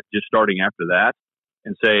tell you what, just starting after that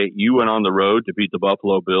and say you went on the road to beat the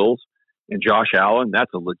Buffalo Bills and Josh Allen,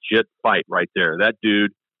 that's a legit fight right there. That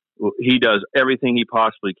dude, he does everything he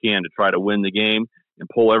possibly can to try to win the game and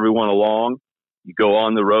pull everyone along. You go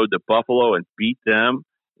on the road to Buffalo and beat them.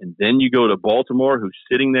 And then you go to Baltimore, who's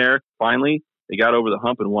sitting there. Finally, they got over the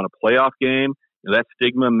hump and won a playoff game. You know, that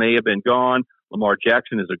stigma may have been gone. Lamar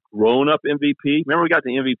Jackson is a grown-up MVP. Remember, we got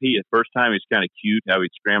the MVP the first time. He's kind of cute, how he'd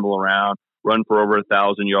scramble around, run for over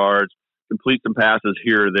 1,000 yards, complete some passes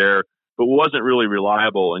here or there, but wasn't really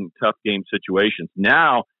reliable in tough game situations.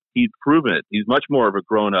 Now he's proven it. He's much more of a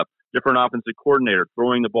grown-up, different offensive coordinator,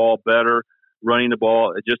 throwing the ball better, running the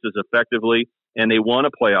ball just as effectively, and they won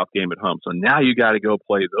a playoff game at home. So now you got to go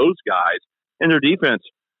play those guys. And their defense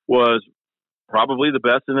was probably the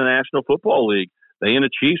best in the National Football League. They and the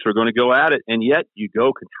Chiefs are going to go at it, and yet you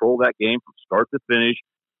go control that game from start to finish,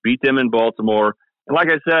 beat them in Baltimore. And like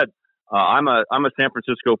I said, I'm a San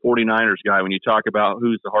Francisco 49ers guy. When you talk about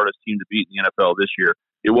who's the hardest team to beat in the NFL this year,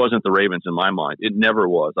 it wasn't the Ravens in my mind. It never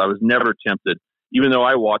was. I was never tempted, even though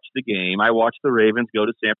I watched the game. I watched the Ravens go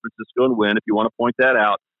to San Francisco and win, if you want to point that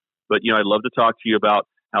out. But, you know, I'd love to talk to you about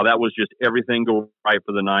how that was just everything go right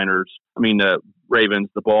for the Niners. I mean, the Ravens,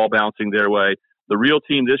 the ball bouncing their way. The real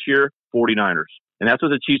team this year, 49ers. And that's what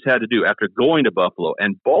the Chiefs had to do after going to Buffalo.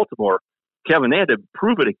 And Baltimore, Kevin, they had to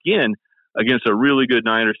prove it again against a really good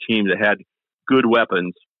Niners team that had good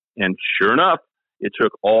weapons. And sure enough, it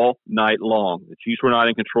took all night long. The Chiefs were not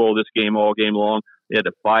in control of this game all game long. They had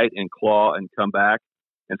to fight and claw and come back.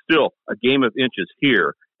 And still, a game of inches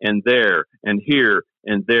here and there and here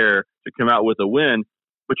and there to come out with a win.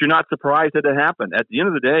 But you're not surprised that it happened. At the end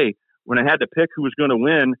of the day, when I had to pick who was going to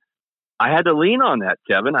win, I had to lean on that,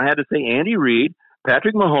 Kevin. I had to say Andy Reid,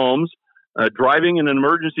 Patrick Mahomes, driving in an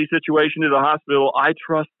emergency situation to the hospital. I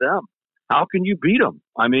trust them. How can you beat them?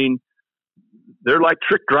 I mean, they're like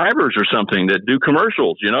trick drivers or something that do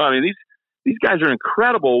commercials. You know, I mean, these guys are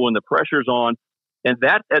incredible when the pressure's on. And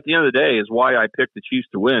that, at the end of the day, is why I picked the Chiefs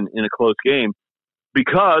to win in a close game,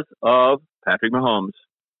 because of Patrick Mahomes,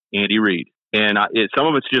 Andy Reid. And some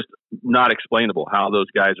of it's just not explainable how those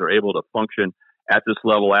guys are able to function at this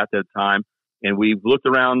level at that time. And we've looked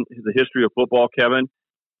around the history of football, Kevin,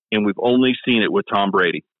 and we've only seen it with Tom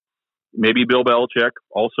Brady. Maybe Bill Belichick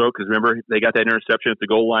also, because remember, they got that interception at the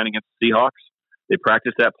goal line against the Seahawks. They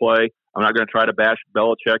practiced that play. I'm not going to try to bash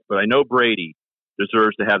Belichick, but I know Brady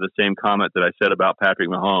deserves to have the same comment that I said about Patrick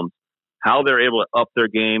Mahomes. How they're able to up their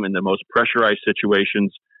game in the most pressurized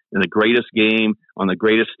situations, in the greatest game, on the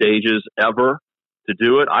greatest stages ever to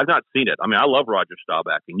do it. I've not seen it. I mean, I love Roger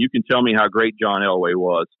Staubach, and you can tell me how great John Elway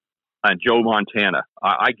was. and Joe Montana.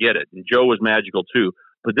 I get it. And Joe was magical too.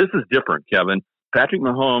 But this is different, Kevin. Patrick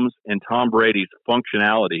Mahomes and Tom Brady's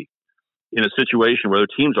functionality in a situation where their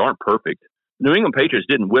teams aren't perfect. New England Patriots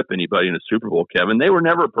didn't whip anybody in the Super Bowl, Kevin. They were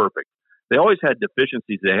never perfect. They always had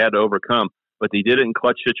deficiencies they had to overcome, but they did it in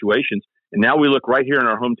clutch situations. And now we look right here in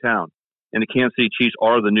our hometown, and the Kansas City Chiefs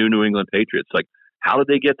are the new England Patriots. Like, how did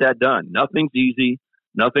they get that done? Nothing's easy.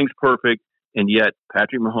 Nothing's perfect. And yet,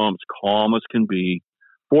 Patrick Mahomes, calm as can be.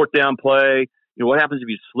 Fourth down play. You know, what happens if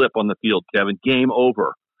you slip on the field, Kevin? Game over.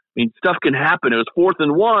 I mean, stuff can happen. It was 4th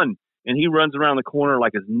and 1, and he runs around the corner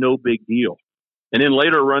like it's no big deal. And then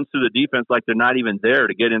later runs through the defense like they're not even there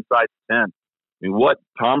to get inside the 10. I mean, what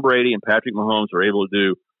Tom Brady and Patrick Mahomes are able to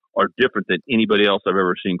do are different than anybody else I've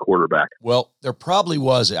ever seen quarterback. Well, there probably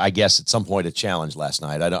was, I guess, at some point a challenge last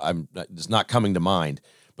night. It's not coming to mind.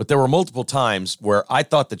 But there were multiple times where I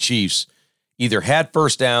thought the Chiefs either had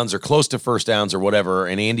first downs or close to first downs or whatever,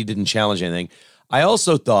 and Andy didn't challenge anything. I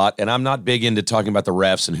also thought, and I'm not big into talking about the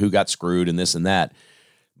refs and who got screwed and this and that,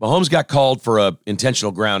 Mahomes got called for a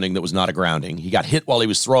intentional grounding that was not a grounding. He got hit while he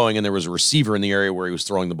was throwing, and there was a receiver in the area where he was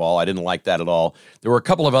throwing the ball. I didn't like that at all. There were a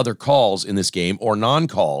couple of other calls in this game, or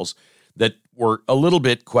non-calls, that were a little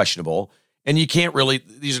bit questionable, and you can't really,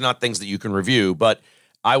 these are not things that you can review, but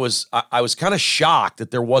I was kind of shocked that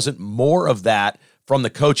there wasn't more of that from the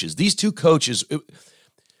coaches. These two coaches,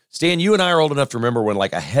 Stan, you and I are old enough to remember when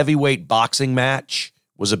like a heavyweight boxing match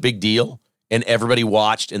was a big deal, and everybody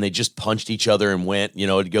watched and they just punched each other and went, you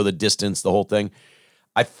know, to go the distance, the whole thing.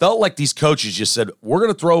 I felt like these coaches just said, we're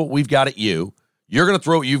going to throw what we've got at you. You're going to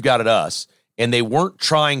throw what you've got at us. And they weren't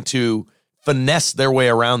trying to finesse their way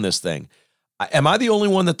around this thing. Am I the only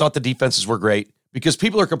one that thought the defenses were great? Because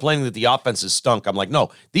people are complaining that the offenses stunk. I'm like,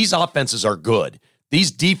 no, these offenses are good.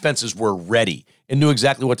 These defenses were ready and knew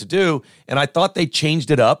exactly what to do. And I thought they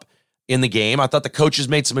changed it up in the game. I thought the coaches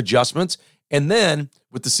made some adjustments. And then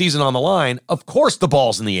with the season on the line, of course the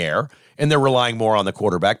ball's in the air and they're relying more on the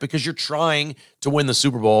quarterback because you're trying to win the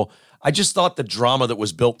Super Bowl. I just thought the drama that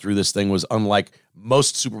was built through this thing was unlike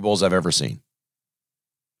most Super Bowls I've ever seen.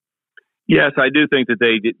 Yes, I do think that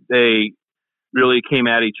they really came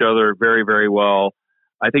at each other very, very well.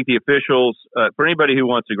 I think the officials, for anybody who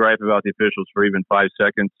wants to gripe about the officials for even 5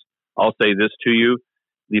 seconds, I'll say this to you.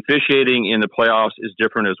 The officiating in the playoffs is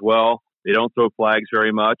different as well. They don't throw flags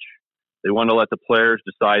very much. They want to let the players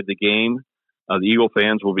decide the game. The Eagle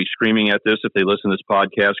fans will be screaming at this if they listen to this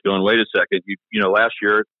podcast going, wait a second, you know, last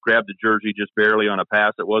year grabbed the jersey just barely on a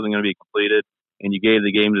pass that wasn't going to be completed, and you gave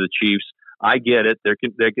the game to the Chiefs. I get it.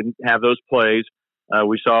 They can have those plays.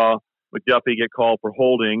 We saw McDuffie get called for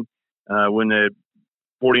holding when the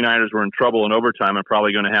 49ers were in trouble in overtime and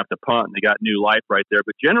probably going to have to punt, and they got new life right there.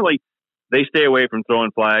 But generally, they stay away from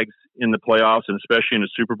throwing flags in the playoffs, and especially in the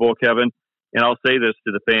Super Bowl, Kevin. And I'll say this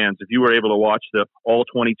to the fans. If you were able to watch the all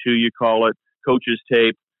 22, you call it, coaches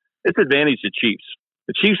tape, it's advantage to Chiefs.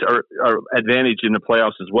 The Chiefs are advantaged in the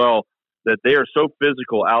playoffs as well, that they are so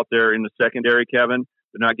physical out there in the secondary, Kevin.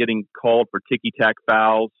 They're not getting called for ticky-tack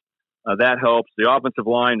fouls. That helps. The offensive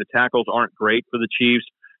line, the tackles aren't great for the Chiefs.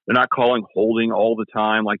 They're not calling holding all the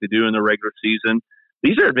time like they do in the regular season.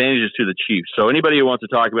 These are advantages to the Chiefs. So anybody who wants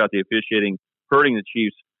to talk about the officiating hurting the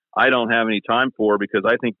Chiefs, I don't have any time for, because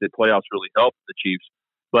I think the playoffs really help the Chiefs.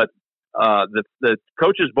 But the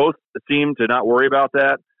coaches both seem to not worry about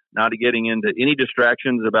that, not getting into any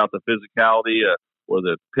distractions about the physicality or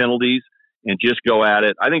the penalties, and just go at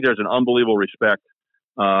it. I think there's an unbelievable respect.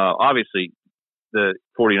 Obviously, the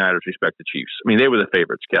 49ers respect the Chiefs. I mean, they were the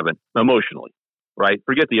favorites, Kevin, emotionally, right?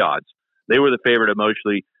 Forget the odds. They were the favorite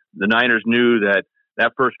emotionally. The Niners knew that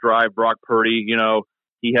first drive, Brock Purdy, you know,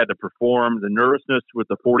 he had to perform. The nervousness with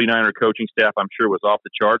the 49er coaching staff, I'm sure, was off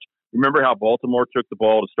the charts. Remember how Baltimore took the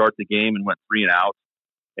ball to start the game and went 3 and out?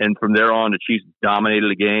 And from there on, the Chiefs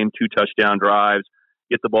dominated the game, 2 touchdown drives,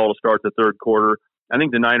 get the ball to start the third quarter. I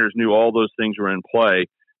think the Niners knew all those things were in play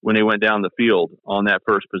when they went down the field on that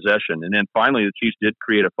first possession. And then finally, the Chiefs did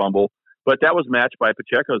create a fumble, but that was matched by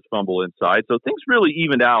Pacheco's fumble inside. So things really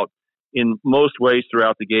evened out in most ways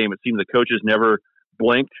throughout the game. It seemed the coaches never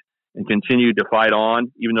blinked and continued to fight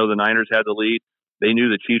on, even though the Niners had the lead. They knew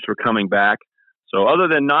the Chiefs were coming back. So other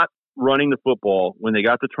than not running the football when they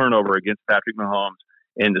got the turnover against Patrick Mahomes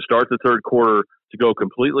and to start the third quarter to go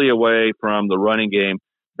completely away from the running game,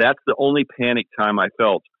 that's the only panic time I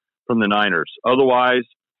felt from the Niners. Otherwise,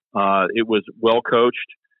 it was well coached,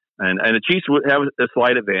 and the Chiefs would have a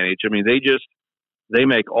slight advantage. I mean, they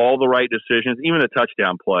make all the right decisions, even a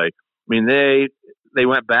touchdown play. I mean, they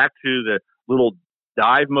went back to the little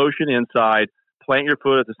dive motion inside, plant your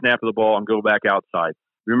foot at the snap of the ball, and go back outside.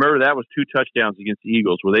 Remember, that was 2 touchdowns against the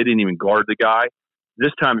Eagles where they didn't even guard the guy.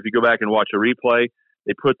 This time, if you go back and watch a replay,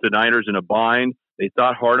 they put the Niners in a bind. They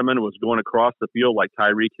thought Hardman was going across the field like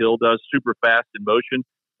Tyreek Hill does, super fast in motion.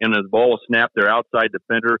 And as the ball was snapped, their outside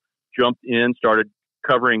defender jumped in, started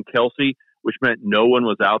covering Kelsey, which meant no one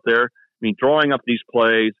was out there. I mean, drawing up these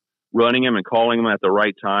plays, running them and calling them at the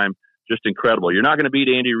right time, just incredible. You're not going to beat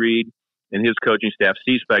Andy Reid and his coaching staff.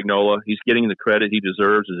 Steve Spagnuolo, he's getting the credit he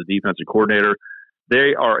deserves as a defensive coordinator.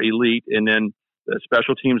 They are elite. And then the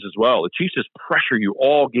special teams as well. The Chiefs just pressure you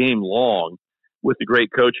all game long with the great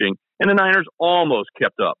coaching. And the Niners almost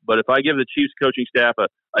kept up. But if I give the Chiefs coaching staff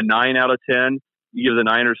a 9 out of 10, you give the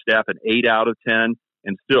Niners staff an 8 out of 10,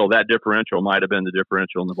 and still that differential might have been the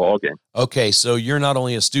differential in the ballgame. Okay, so you're not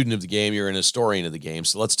only a student of the game, you're an historian of the game.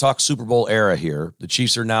 So let's talk Super Bowl era here. The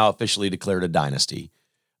Chiefs are now officially declared a dynasty.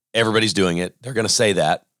 Everybody's doing it. They're going to say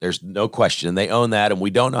that. There's no question. They own that, and we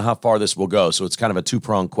don't know how far this will go. So it's kind of a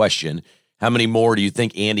two-pronged question. How many more do you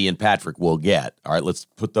think Andy and Patrick will get? All right, let's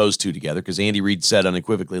put those two together, because Andy Reid said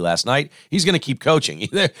unequivocally last night he's going to keep coaching.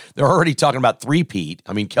 They're already talking about three-peat.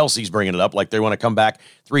 I mean, Kelsey's bringing it up like they want to come back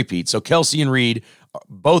three-peat. So Kelsey and Reid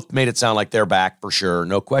both made it sound like they're back for sure,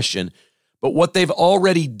 no question. But what they've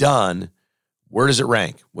already done, where does it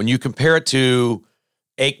rank? When you compare it to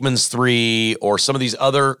Aikman's 3 or some of these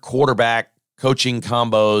other quarterback coaching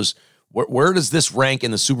combos, where does this rank in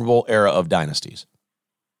the Super Bowl era of dynasties?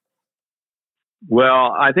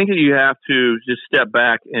 Well, I think that you have to just step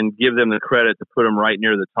back and give them the credit to put them right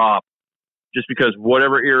near the top, just because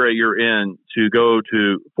whatever era you're in, to go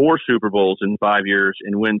to 4 Super Bowls in 5 years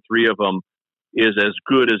and win 3 of them is as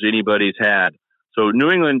good as anybody's had. So New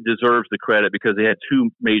England deserves the credit because they had 2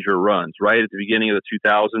 major runs, right? At the beginning of the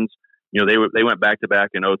 2000s, they went back-to-back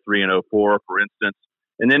in 03 and 04, for instance.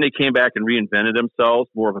 And then they came back and reinvented themselves,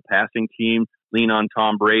 more of a passing team, lean on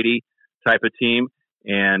Tom Brady type of team.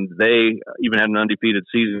 And they even had an undefeated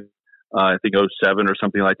season, I think 07 or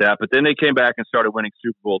something like that. But then they came back and started winning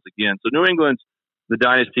Super Bowls again. So New England's the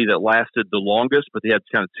dynasty that lasted the longest, but they had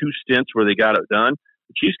kind of 2 stints where they got it done.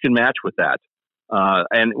 The Chiefs can match with that.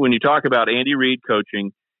 And when you talk about Andy Reid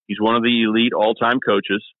coaching, he's one of the elite all-time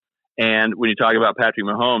coaches. And when you talk about Patrick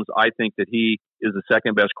Mahomes, I think that he is the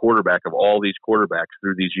second best quarterback of all these quarterbacks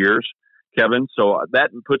through these years, Kevin. So that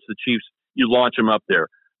puts the Chiefs, you launch them up there.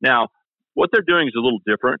 Now, what they're doing is a little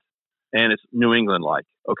different, and it's New England-like.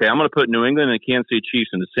 Okay, I'm going to put New England and the Kansas City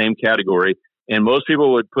Chiefs in the same category, and most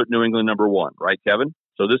people would put New England number 1, right, Kevin?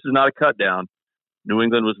 So this is not a cut down. New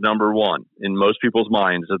England was number 1 in most people's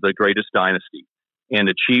minds of the greatest dynasty, and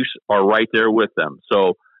the Chiefs are right there with them.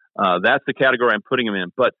 So that's the category I'm putting them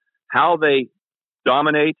in. But how they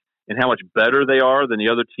dominate and how much better they are than the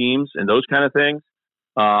other teams and those kind of things,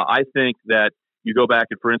 I think that you go back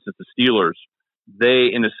and, for instance, the Steelers, they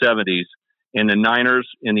in the 70s, and the Niners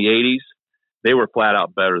in the 80s, they were flat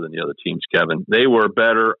out better than the other teams, Kevin. They were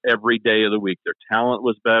better every day of the week. Their talent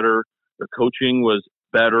was better. Their coaching was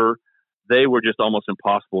better. They were just almost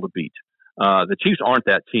impossible to beat. The Chiefs aren't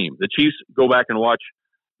that team. The Chiefs, go back and watch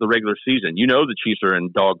the regular season. You know the Chiefs are in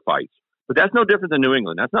dogfights. But that's no different than New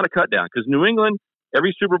England. That's not a cut down, because New England,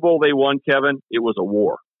 every Super Bowl they won, Kevin, it was a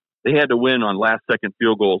war. They had to win on last-second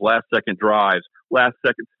field goals, last-second drives,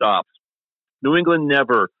 last-second stops. New England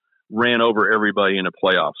never ran over everybody in the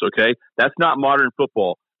playoffs, okay? That's not modern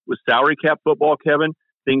football. With salary cap football, Kevin,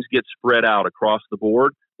 things get spread out across the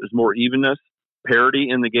board. There's more evenness, parity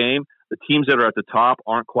in the game. The teams that are at the top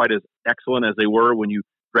aren't quite as excellent as they were when you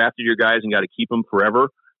drafted your guys and got to keep them forever,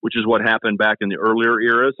 which is what happened back in the earlier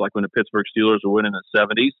eras, like when the Pittsburgh Steelers were winning in the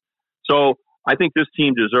 70s. So I think this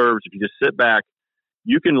team deserves, if you just sit back,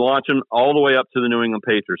 you can launch them all the way up to the New England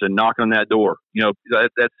Patriots and knock on that door,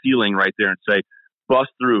 that ceiling right there, and say, bust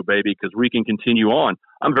through, baby, because we can continue on.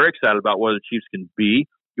 I'm very excited about what the Chiefs can be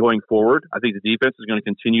going forward. I think the defense is going to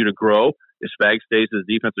continue to grow. If Spag stays as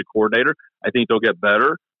defensive coordinator, I think they'll get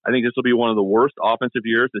better. I think this will be one of the worst offensive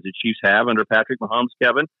years that the Chiefs have under Patrick Mahomes,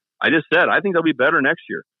 Kevin. I just said, I think they'll be better next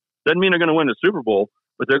year. Doesn't mean they're going to win the Super Bowl,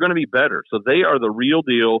 but they're going to be better. So they are the real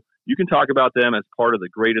deal. You can talk about them as part of the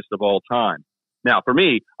greatest of all time. Now, for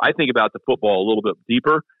me, I think about the football a little bit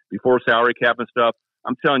deeper before salary cap and stuff.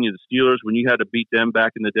 I'm telling you, the Steelers, when you had to beat them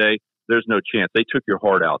back in the day, there's no chance. They took your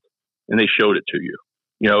heart out, and they showed it to you.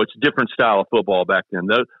 It's a different style of football back then.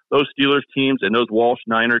 Those Steelers teams and those Walsh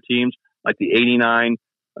Niner teams, like the 89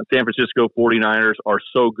 San Francisco 49ers, are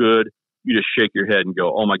so good, you just shake your head and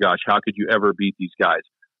go, oh, my gosh, how could you ever beat these guys?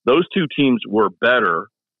 Those two teams were better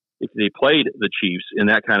if they played the Chiefs in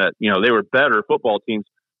that kind of, they were better football teams.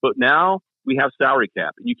 But now we have salary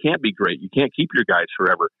cap. You can't be great. You can't keep your guys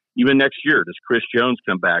forever. Even next year, does Chris Jones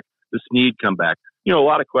come back? Does Snead come back? A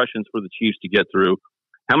lot of questions for the Chiefs to get through.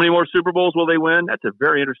 How many more Super Bowls will they win? That's a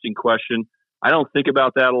very interesting question. I don't think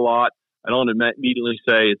about that a lot. I don't immediately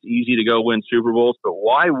say it's easy to go win Super Bowls, but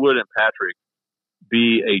why wouldn't Patrick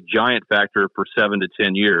be a giant factor for 7 to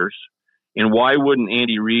 10 years? And why wouldn't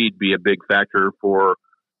Andy Reid be a big factor for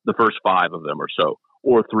the first 5 of them or so,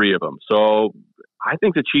 or 3 of them? So I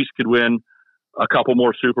think the Chiefs could win a couple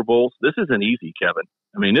more Super Bowls. This isn't easy, Kevin.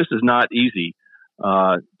 I mean, this is not easy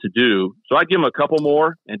to do. So I'd give them a couple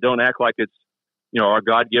more and don't act like it's, our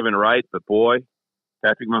God-given right. But boy,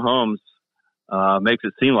 Patrick Mahomes makes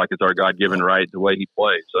it seem like it's our God-given right the way he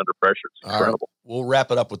plays under pressure. It's incredible. Right. We'll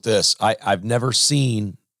wrap it up with this. I've never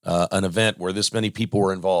seen an event where this many people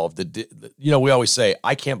were involved. We always say,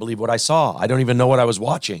 I can't believe what I saw. I don't even know what I was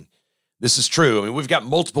watching. This is true. I mean, we've got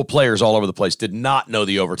multiple players all over the place, did not know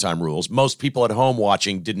the overtime rules. Most people at home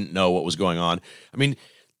watching didn't know what was going on. I mean,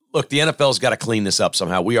 look, the NFL's got to clean this up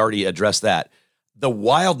somehow. We already addressed that. The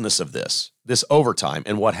wildness of this overtime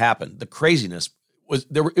and what happened, the craziness,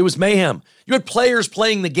 it was mayhem. You had players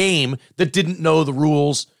playing the game that didn't know the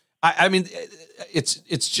rules. I mean, it's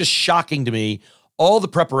just shocking to me. All the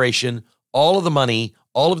preparation, all of the money,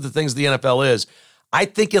 all of the things the NFL is. I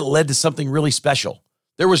think it led to something really special.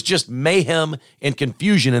 There was just mayhem and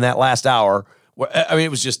confusion in that last hour. I mean,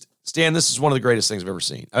 it was just, Stan, this is one of the greatest things I've ever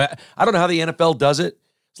seen. I don't know how the NFL does it.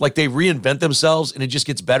 It's like they reinvent themselves and it just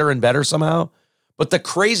gets better and better somehow. But the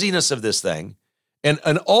craziness of this thing and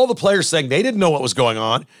all the players saying they didn't know what was going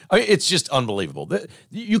on, I mean, it's just unbelievable.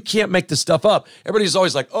 You can't make this stuff up. Everybody's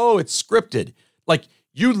always like, oh, it's scripted. Like,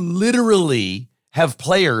 you literally have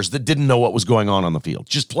players that didn't know what was going on the field.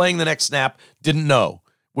 Just playing the next snap, didn't know,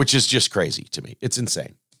 which is just crazy to me. It's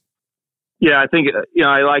insane. Yeah, I think,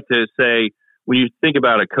 I like to say, when you think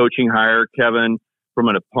about a coaching hire, Kevin, from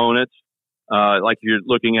an opponent, like you're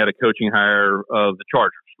looking at a coaching hire of the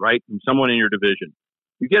Chargers, right? From someone in your division.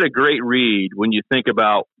 You get a great read when you think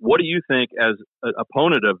about what do you think as an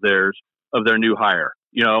opponent of theirs, of their new hire?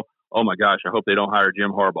 Oh my gosh, I hope they don't hire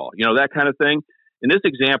Jim Harbaugh. That kind of thing. In this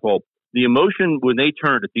example, the emotion when they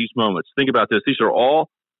turned at these moments, think about this. These are all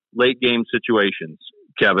late game situations,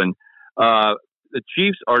 Kevin. The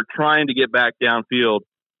Chiefs are trying to get back downfield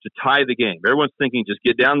to tie the game. Everyone's thinking just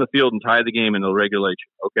get down the field and tie the game in the regulation,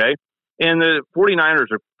 okay? And the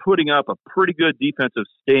 49ers are putting up a pretty good defensive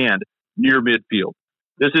stand near midfield.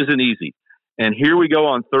 This isn't easy. And here we go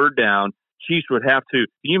on third down. Chiefs would have to, can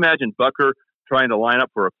you imagine Bucker trying to line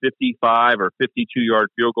up for a 55 or 52-yard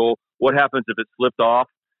field goal? What happens if it slipped off,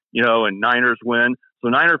 and Niners win? So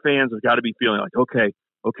Niner fans have got to be feeling like,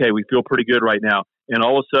 okay, we feel pretty good right now. And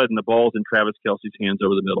all of a sudden, the ball's in Travis Kelce's hands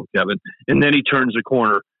over the middle, Kevin. And then he turns the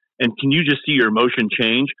corner. And can you just see your emotion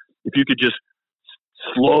change? If you could just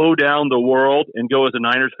slow down the world and go as a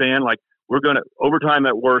Niners fan, like, we're going to overtime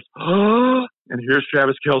at worst. And here's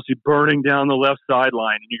Travis Kelce burning down the left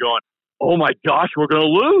sideline. And you're going, oh my gosh, we're going to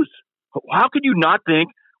lose. How could you not think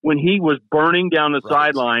when he was burning down the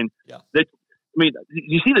sideline that,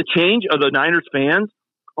 you see the change of the Niners fans?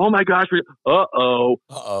 Oh my gosh, uh-oh.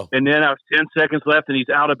 And then 10 seconds left and he's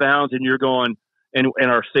out of bounds and you're going, and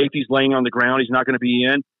our safety's laying on the ground. He's not going to be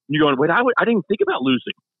in. And you're going, wait, I didn't even think about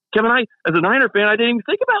losing. Kevin, as a Niner fan, I didn't even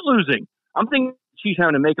think about losing. I'm thinking she's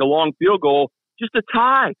having to make a long field goal just to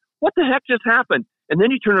tie. What the heck just happened? And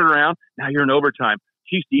then you turn it around. Now you're in overtime.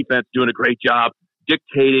 Chiefs defense doing a great job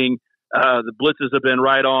dictating. The blitzes have been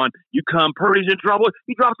right on. You come, Purdy's in trouble.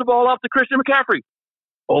 He drops the ball off to Christian McCaffrey.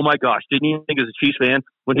 Oh my gosh. Didn't you think as a Chiefs fan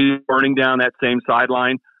when he was burning down that same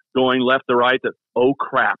sideline, going left to right, that, oh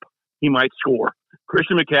crap, he might score.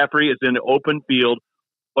 Christian McCaffrey is in the open field.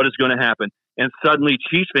 What is going to happen? And suddenly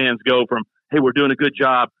Chiefs fans go from, hey, we're doing a good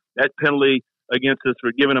job. That penalty against us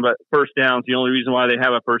for giving them a first down is the only reason why they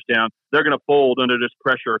have a first down. They're going to fold under this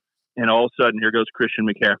pressure. And all of a sudden, here goes Christian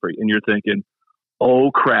McCaffrey. And you're thinking,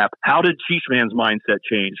 oh, crap. How did Chiefs fans' mindset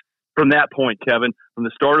change from that point, Kevin? From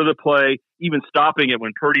the start of the play, even stopping it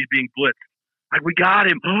when Purdy's being blitzed. Like, we got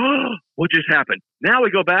him. What just happened? Now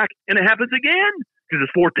we go back, and it happens again because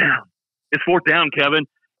it's fourth down. It's fourth down, Kevin.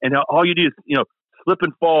 And all you do is, slip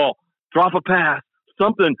and fall, drop a pass,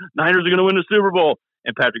 something. Niners are going to win the Super Bowl.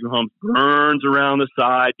 And Patrick Mahomes burns around the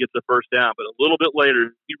side, gets the first down. But a little bit later,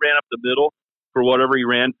 he ran up the middle for whatever he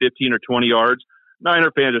ran, 15 or 20 yards.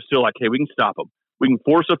 Niner fans are still like, hey, we can stop him. We can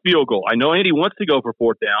force a field goal. I know Andy wants to go for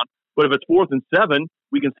fourth down, but if it's 4th and 7,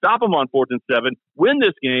 we can stop him on 4th and 7, win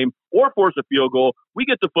this game, or force a field goal. We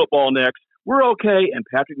get the football next. We're okay. And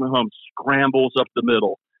Patrick Mahomes scrambles up the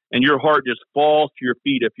middle, and your heart just falls to your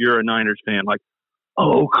feet if you're a Niners fan. Like,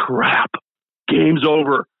 oh, crap. Game's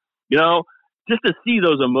over. Just to see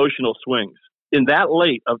those emotional swings in that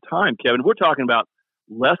late of time, Kevin, we're talking about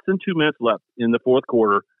less than 2 minutes left in the fourth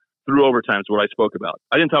quarter through overtime is what I spoke about.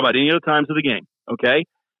 I didn't talk about any other times of the game, okay?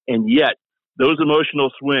 And yet, those emotional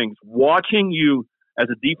swings, watching you as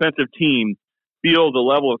a defensive team feel the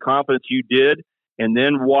level of confidence you did and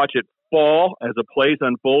then watch it fall as the play's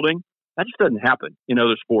unfolding, that just doesn't happen in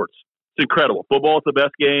other sports. It's incredible. Football is the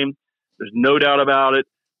best game. There's no doubt about it.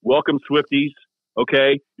 Welcome, Swifties.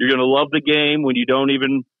 Okay? You're going to love the game when you don't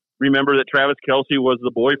even remember that Travis Kelce was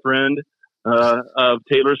the boyfriend of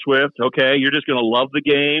Taylor Swift. Okay? You're just going to love the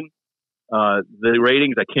game. The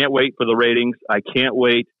ratings, I can't wait for the ratings. I can't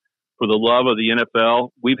wait for the love of the NFL.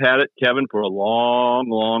 We've had it, Kevin, for a long,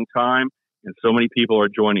 long time, and so many people are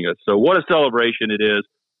joining us. So what a celebration it is.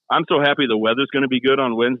 I'm so happy the weather's going to be good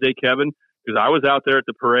on Wednesday, Kevin, because I was out there at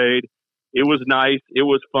the parade. It was nice. It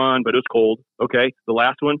was fun, but it was cold. Okay, the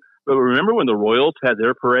last one. But remember when the Royals had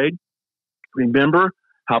their parade? Remember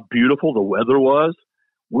how beautiful the weather was?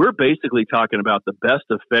 We're basically talking about the best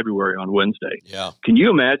of February on Wednesday. Yeah. Can you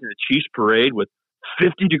imagine a Chiefs parade with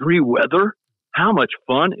 50-degree weather? How much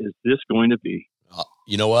fun is this going to be?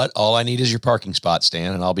 You know what? All I need is your parking spot,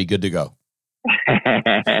 Stan, and I'll be good to go.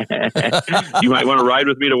 You might want to ride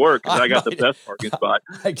with me to work because I got the best parking spot.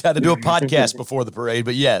 I got to do a podcast before the parade,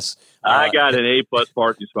 but yes. I got an A+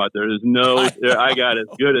 parking spot there. There's I got as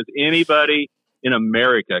good as anybody in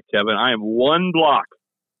America, Kevin. I am one block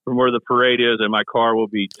from where the parade is, and my car will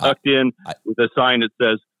be tucked in with a sign that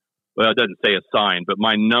says, well, it doesn't say a sign, but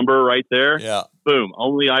my number right there. Yeah. Boom.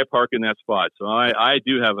 Only I park in that spot. So I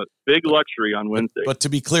do have a big luxury on Wednesday. But to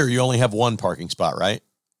be clear, you only have one parking spot, right?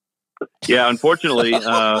 Yeah, unfortunately.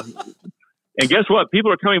 And guess what?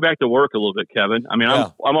 People are coming back to work a little bit, Kevin. I mean,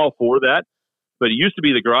 I'm all for that. But it used to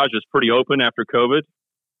be the garage was pretty open after COVID.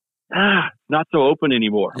 Not so open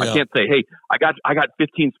anymore. Yeah. I can't say, hey, I got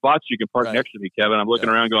 15 spots you can park next to me, Kevin. I'm looking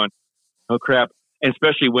around going, oh, crap. And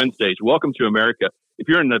especially Wednesdays. Welcome to America. If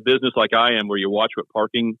you're in the business like I am where you watch what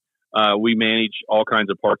parking, we manage all kinds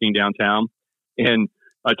of parking downtown. And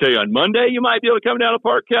I tell you, on Monday, you might be able to come down to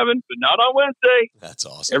park, Kevin, but not on Wednesday. That's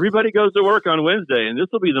awesome. Everybody goes to work on Wednesday, and this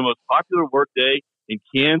will be the most popular work day in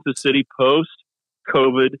Kansas City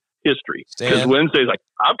post-COVID history. Because Wednesday's like,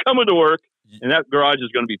 I'm coming to work, and that garage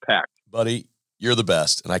is going to be packed. Buddy, you're the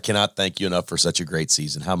best, and I cannot thank you enough for such a great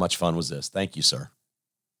season. How much fun was this? Thank you, sir.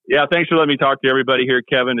 Yeah, thanks for letting me talk to everybody here,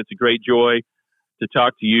 Kevin. It's a great joy to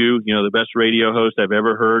talk to you, the best radio host I've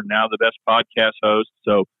ever heard, now the best podcast host.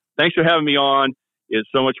 So thanks for having me on. It's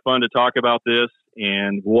so much fun to talk about this,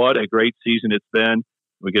 and what a great season it's been.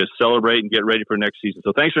 We get to celebrate and get ready for next season.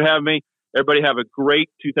 So thanks for having me. Everybody have a great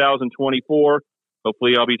 2024.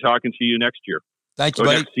 Hopefully I'll be talking to you next year. Thank you,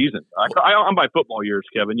 buddy. Next season. I'm by football years,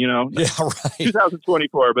 Kevin, Yeah, right.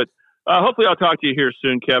 2024. But hopefully I'll talk to you here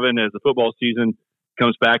soon, Kevin, as the football season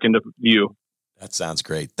comes back into view. That sounds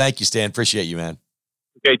great. Thank you, Stan. Appreciate you, man.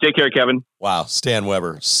 Okay, take care, Kevin. Wow, Stan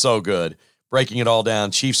Weber, so good. Breaking it all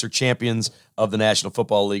down. Chiefs are champions of the National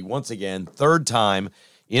Football League. Once again, third time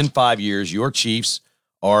in 5 years, your Chiefs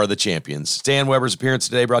are the champions. Stan Weber's appearance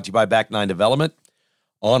today brought to you by Back 9 Development.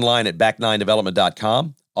 Online at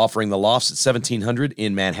back9development.com. Offering the lofts at 1700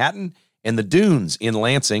 in Manhattan and the Dunes in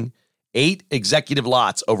Lansing. 8 executive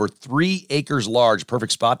lots, over 3 acres large.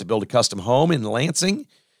 Perfect spot to build a custom home in Lansing.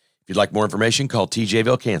 If you'd like more information, call TJ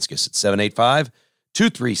Vilkanskis at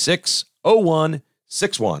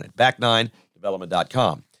 785-236-0161 at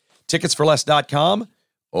back9development.com. Ticketsforless.com.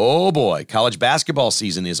 Oh boy, college basketball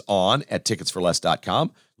season is on at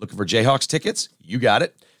ticketsforless.com. Looking for Jayhawks tickets? You got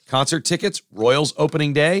it. Concert tickets, Royals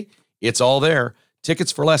opening day, it's all there.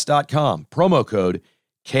 Ticketsforless.com. Promo code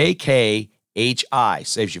KKHI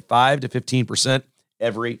saves you 5 to 15%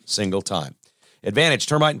 every single time. Advantage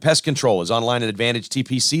Termite and Pest Control is online at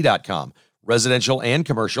AdvantageTPC.com. Residential and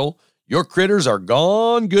commercial, your critters are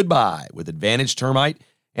gone goodbye with Advantage Termite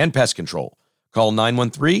and Pest Control. Call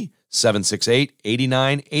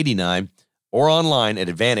 913-768-8989 or online at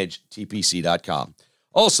AdvantageTPC.com.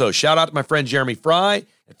 Also, shout out to my friend Jeremy Fry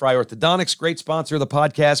at Fry Orthodontics, great sponsor of the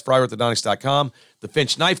podcast, FryOrthodontics.com, the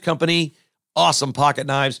Finch Knife Company, awesome pocket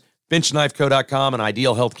knives, FinchKnifeCo.com, and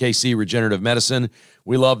Ideal Health KC Regenerative Medicine.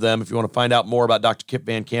 We love them. If you want to find out more about Dr. Kip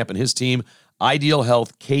Van Camp and his team,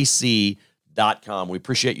 IdealHealthKC.com. We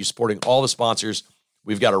appreciate you supporting all the sponsors.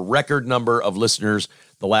 We've got a record number of listeners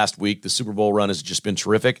the last week. The Super Bowl run has just been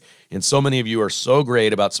terrific, and so many of you are so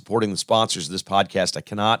great about supporting the sponsors of this podcast. I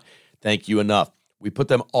cannot thank you enough. We put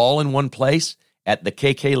them all in one place at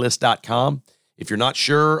thekklist.com. If you're not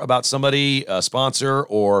sure about somebody, a sponsor,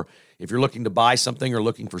 or if you're looking to buy something or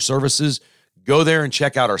looking for services, go there and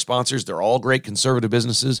check out our sponsors. They're all great conservative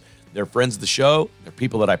businesses. They're friends of the show. They're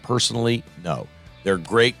people that I personally know. They're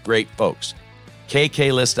great, great folks.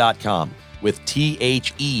 KKList.com with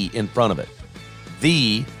THE in front of it.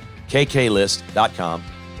 TheKKList.com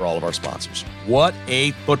for all of our sponsors. What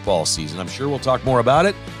a football season. I'm sure we'll talk more about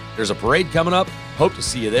it. There's a parade coming up. Hope to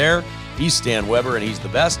see you there. He's Stan Weber, and he's the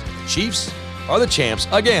best. The Chiefs are the champs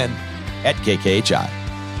again at KKHI.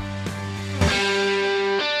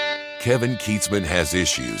 Kevin Kietzman Has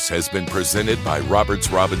Issues has been presented by Roberts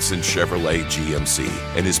Robinson Chevrolet GMC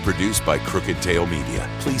and is produced by Crooked Tail Media.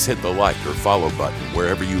 Please hit the like or follow button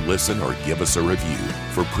wherever you listen or give us a review.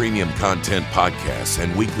 For premium content podcasts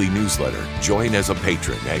and weekly newsletter, join as a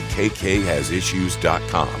patron at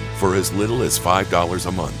kkhasissues.com for as little as $5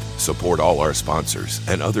 a month. Support all our sponsors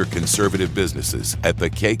and other conservative businesses at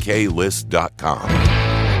thekklist.com.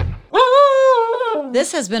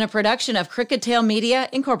 This has been a production of Crooked Tail Media,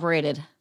 Incorporated.